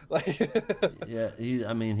 Like, Yeah,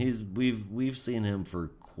 I mean, we've seen him for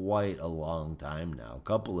quite a long time now, a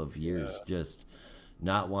couple of years, yeah, just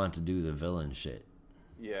not want to do the villain shit.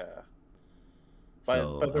 yeah. But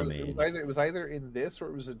So there I was mean, it was either in this or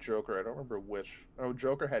it was a Joker. I don't remember which. Oh,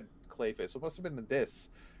 Joker had Clayface, so it must have been in this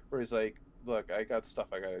where he's like, "Look, I got stuff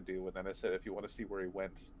I got to do," and then I said, "If you want to see where he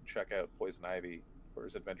went, check out Poison Ivy for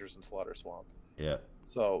his adventures in Slaughter Swamp." yeah,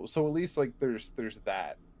 So at least like there's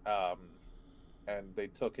that, um, and they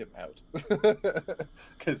took him out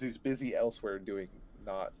because he's busy elsewhere doing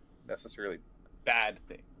not necessarily bad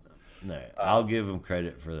things. no, I'll Um, give him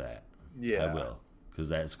credit for that. I yeah. will, because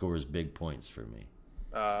that scores big points for me.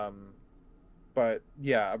 Um, but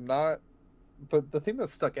yeah, I'm not. The thing that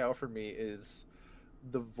stuck out for me is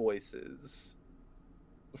the voices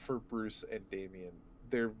for Bruce and Damien.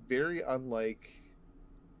 They're very unlike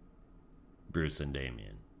Bruce and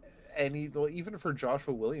Damien. any, well, even for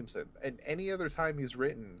Joshua Williamson. And any other time he's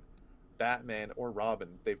written Batman or Robin,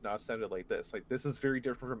 they've not sounded like this. Like, this is very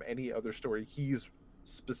different from any other story he's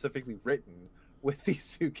specifically written with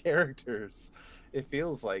these two characters. It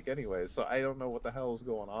feels like, anyway. So I don't know what the hell is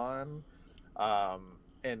going on.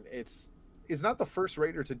 And it's not the first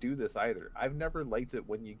writer to do this either. I've never liked it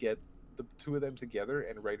when you get the two of them together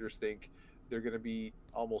and writers think they're going to be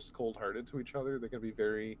almost cold-hearted to each other. They're going to be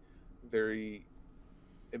very, very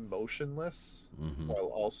emotionless Hmm. while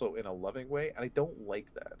also in a loving way, and I don't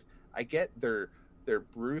like that. I get their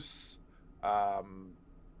Bruce. Um,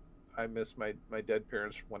 I miss my dead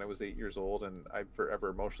parents when I was 8 years old, and I'm forever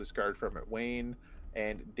emotionally scarred from it. Wayne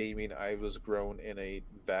and Damien, I was grown in a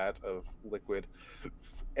vat of liquid,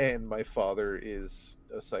 and my father is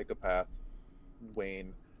a psychopath.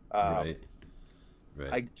 Wayne, um, Right,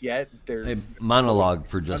 right. I get their Hey, monologue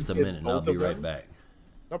for just a stunted, minute, and I'll both be of right them. back.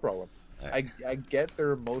 No problem. All right. I get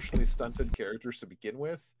they're emotionally stunted characters to begin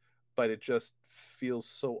with, but it just feels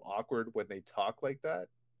so awkward when they talk like that.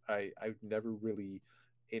 I've never really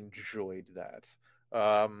enjoyed that.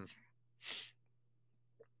 Um,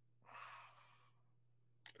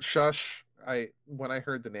 Shush. I when I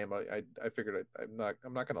heard the name, I figured I'm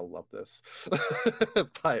not gonna love this,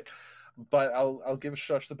 but I'll give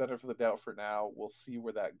Shush the benefit of the doubt for now. We'll see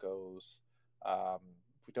where that goes.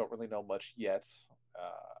 We don't really know much yet.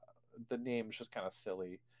 The name's just kind of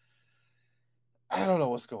silly. I don't know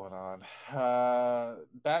what's going on.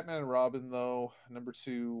 Batman and Robin, though, number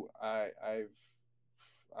two,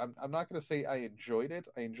 I'm not gonna say I enjoyed it.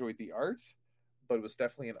 I enjoyed the art, but it was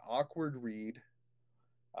definitely an awkward read.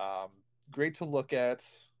 Um, Great to look at,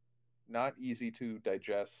 not easy to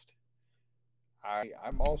digest.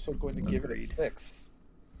 I'm also going to give it a Agreed. six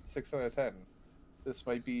out of 10. This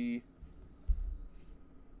might be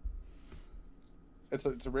it's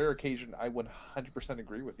a rare occasion I 100%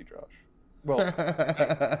 agree with you, Josh. Well,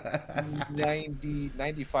 I,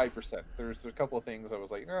 95%. There's a couple of things I was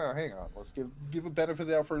like, oh, hang on, let's give a benefit of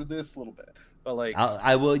the doubt for this little bit. But like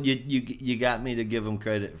I will. You got me to give him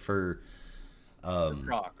credit for um,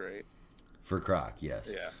 Croc, right? for Croc,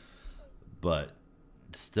 yes, Yeah, but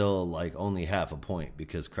still like only half a point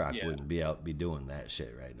because Croc yeah. wouldn't be doing that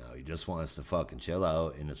shit right now. He just wants to fucking chill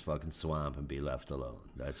out in his fucking swamp and be left alone.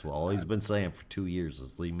 That's all he's been saying for 2 years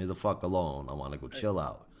is leave me the fuck alone. I want to go chill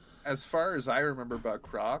out. As far as I remember about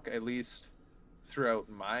Croc, at least throughout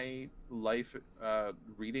my life,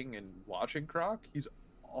 reading and watching Croc, he's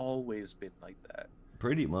always been like that.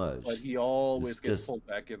 Pretty But much. he It's always gets just pulled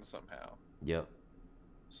back in somehow. yep.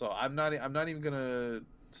 So I'm not even gonna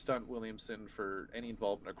stunt Williamson for any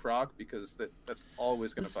involvement of Croc because that's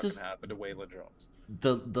always gonna It's fucking just happen to Waylon Jones.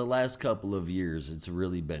 the last couple of years. It's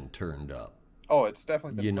really been turned up. Oh, it's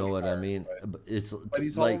definitely been You know pushed what I higher, mean? It's but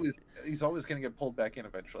like he's always gonna get pulled back in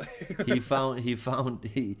eventually.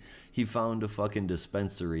 he found a fucking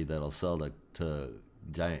dispensary that'll sell to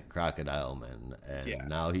giant crocodile men, and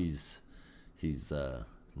Yeah, he's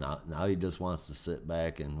now he just wants to sit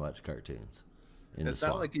back and watch cartoons in the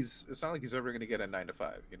swamp. it's not like he's ever gonna get a 9 to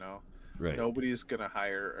 5. You know, Right? nobody's gonna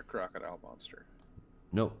hire a crocodile monster,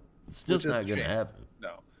 Nope. It's which just is a not gonna shame. happen.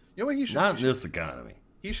 No, you know what Not in this economy.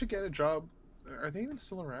 he should get a job. Are they even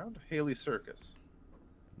still around? Haley Circus.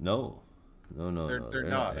 No. No, no, They're no. they're They're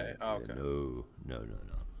not. not Eh? having Oh, it. okay. No, no, no,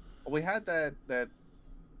 no. Well, we had that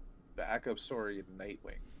backup story in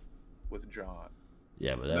Nightwing with John.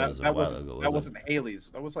 Yeah, but that That was a that while wasn't ago, that wasn't wasn't Haley's.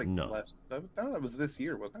 That was like it? No. last. That was this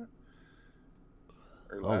year, wasn't it?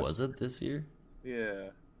 Or Oh, last? was it this year? Yeah.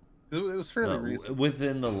 It was fairly recent.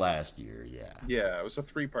 Within the last year, yeah. Yeah, it was a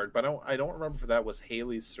three-part, but I don't remember if that was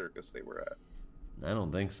Haley's circus they were at. I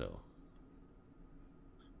don't think so.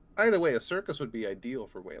 Either way, a circus would be ideal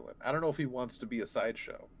for Waylon. I don't know if he wants to be a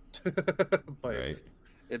sideshow, but Right?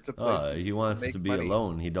 it's a place to He wants make to be money.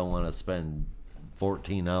 alone. He don't want to spend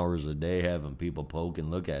 14 hours a day having people poke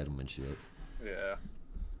and look at him and shit. Yeah.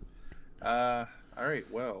 All right.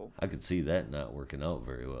 Well, I could see that not working out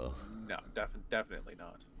very well. no, definitely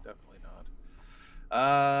not. Definitely not.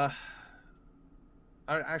 Uh,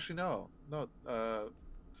 actually no, no.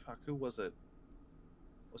 Fuck, who was it?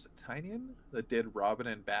 Was it Tynion that did Robin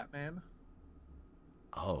and Batman?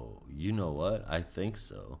 Oh, you know what? I think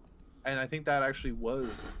so. And I think that actually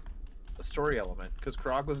was a story element because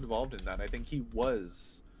Krog was involved in that. I think he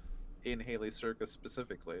was in Haley's circus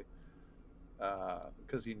specifically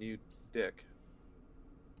because he knew Dick,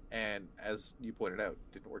 and as you pointed out,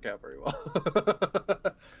 didn't work out very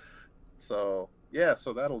well. So yeah,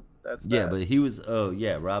 so that's Yeah, that. but he was. Oh,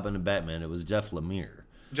 yeah, Robin and Batman. It was Jeff Lemire,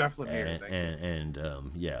 Jeff Lemire, thank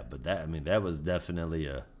you. yeah, but that I mean that was definitely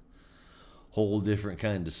a whole different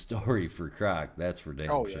kind of story for Croc. That's for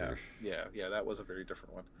damn Oh yeah, sure. yeah, that was a very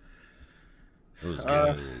different one. It was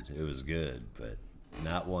Uh, good. It was good, but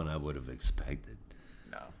not one I would have expected.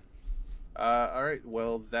 no. All right,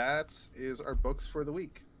 well that is our books for the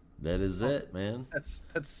week. That is Oh, it, man. that's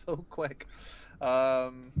so quick.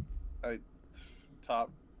 Um, I top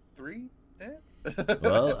three.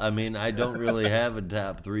 Well, I mean, I don't really have a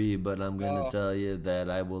top three, but I'm going to Oh, tell you that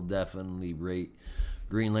I will definitely rate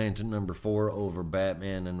Green Lantern number 4 over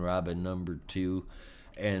Batman and Robin number 2.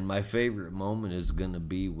 And my favorite moment is going to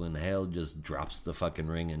be when Hal just drops the fucking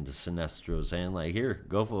ring into Sinestro's hand, like, here,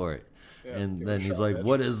 go for it. yeah, And give it a then he's shot, like, bitch.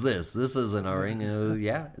 what is this? This isn't a ring. And it was,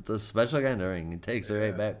 yeah, it's a special kind of ring. He takes it right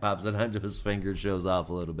Yeah, back, pops it onto his finger, shows off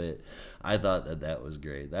a little bit. I thought that was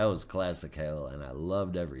great. That was classic Hal, and I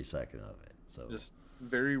loved every second of it. So, just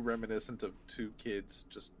very reminiscent of two kids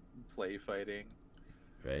just play fighting.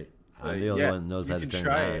 right? I'm Like, the only yeah, one that knows you how to can turn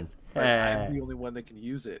try it it, on. but I'm the only one that can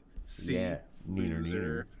use it. Yeah, See, neener, neener.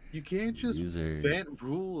 loser. You can't just User. bend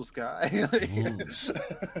rules, guy. Hmm.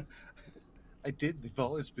 I did. They've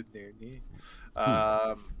always been there. Yeah.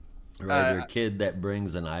 Hmm. Um, Right, or uh, a kid that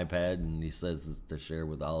brings an iPad and he says it's to share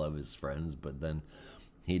with all of his friends, but then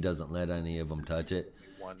he doesn't let any of them touch it.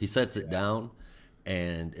 one. He sets it down,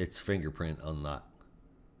 and it's fingerprint unlocked.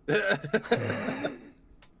 Yeah.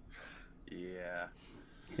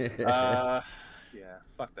 Yeah. Uh, yeah.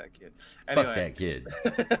 Fuck that kid. Fuck Anyway. that kid.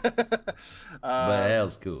 But um,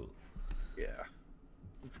 Hal's cool. yeah.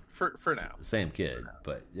 For now. Same kid,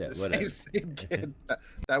 but yeah, The whatever. same kid.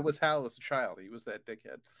 That was Hal as a child. He was that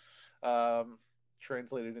dickhead.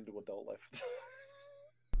 Translated into adult life.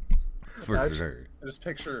 For I sure. just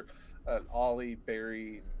picture Ollie,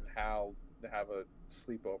 Barry, and Hal have a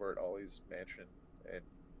sleepover at Ollie's mansion, and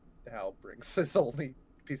Hal brings his only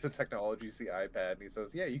piece of technology is the iPad, and he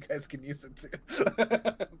says, "Yeah, you guys can use it too."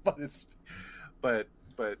 but it's but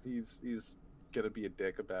he's gonna be a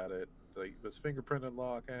dick about it. Like this fingerprint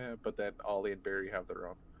unlock, but then Ollie and Barry have their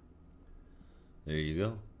own. There you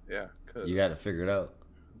go. Yeah, You got to because figure it out.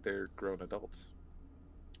 they're grown adults.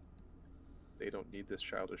 They don't need this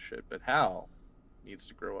childish shit. But Hal needs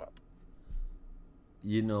to grow up.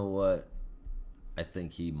 You know what? I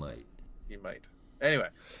think he might. He might. Anyway,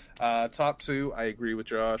 top two, I agree with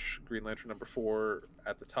Josh. Green Lantern number 4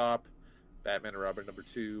 at the top. Batman and Robin number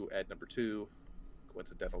 2 at number 2.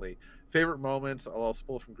 Coincidentally, favorite moments I'll also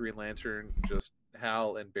pull from Green Lantern. Just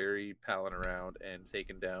Hal and Barry palling around and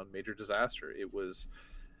taking down Major Disaster. It was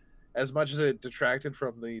as much as it detracted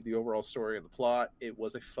from the overall story and the plot, it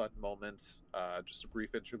was a fun moment. Just a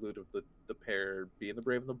brief interlude of the pair being the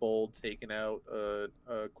brave and the bold, taking out a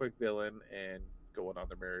quick villain and going on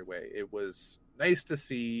their merry way. It was nice to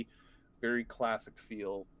see, very classic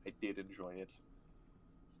feel. I did enjoy it,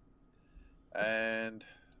 and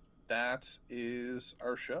that is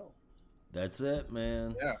our show. That's it,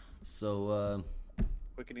 man. Yeah, So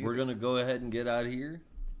quick and easy. we're gonna go ahead and get out of here,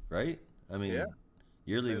 right? I mean, Yeah,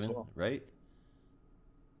 you're might as leaving, well. right?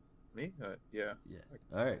 Me? Yeah. Yeah.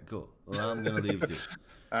 All right, cool. Well, I'm gonna leave too.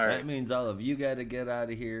 All right. That means all of you got to get out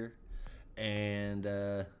of here, and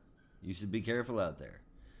you should be careful out there.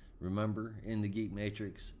 Remember, in the Geek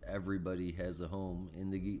Matrix, everybody has a home.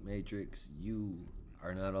 In the Geek Matrix, you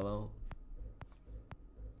are not alone.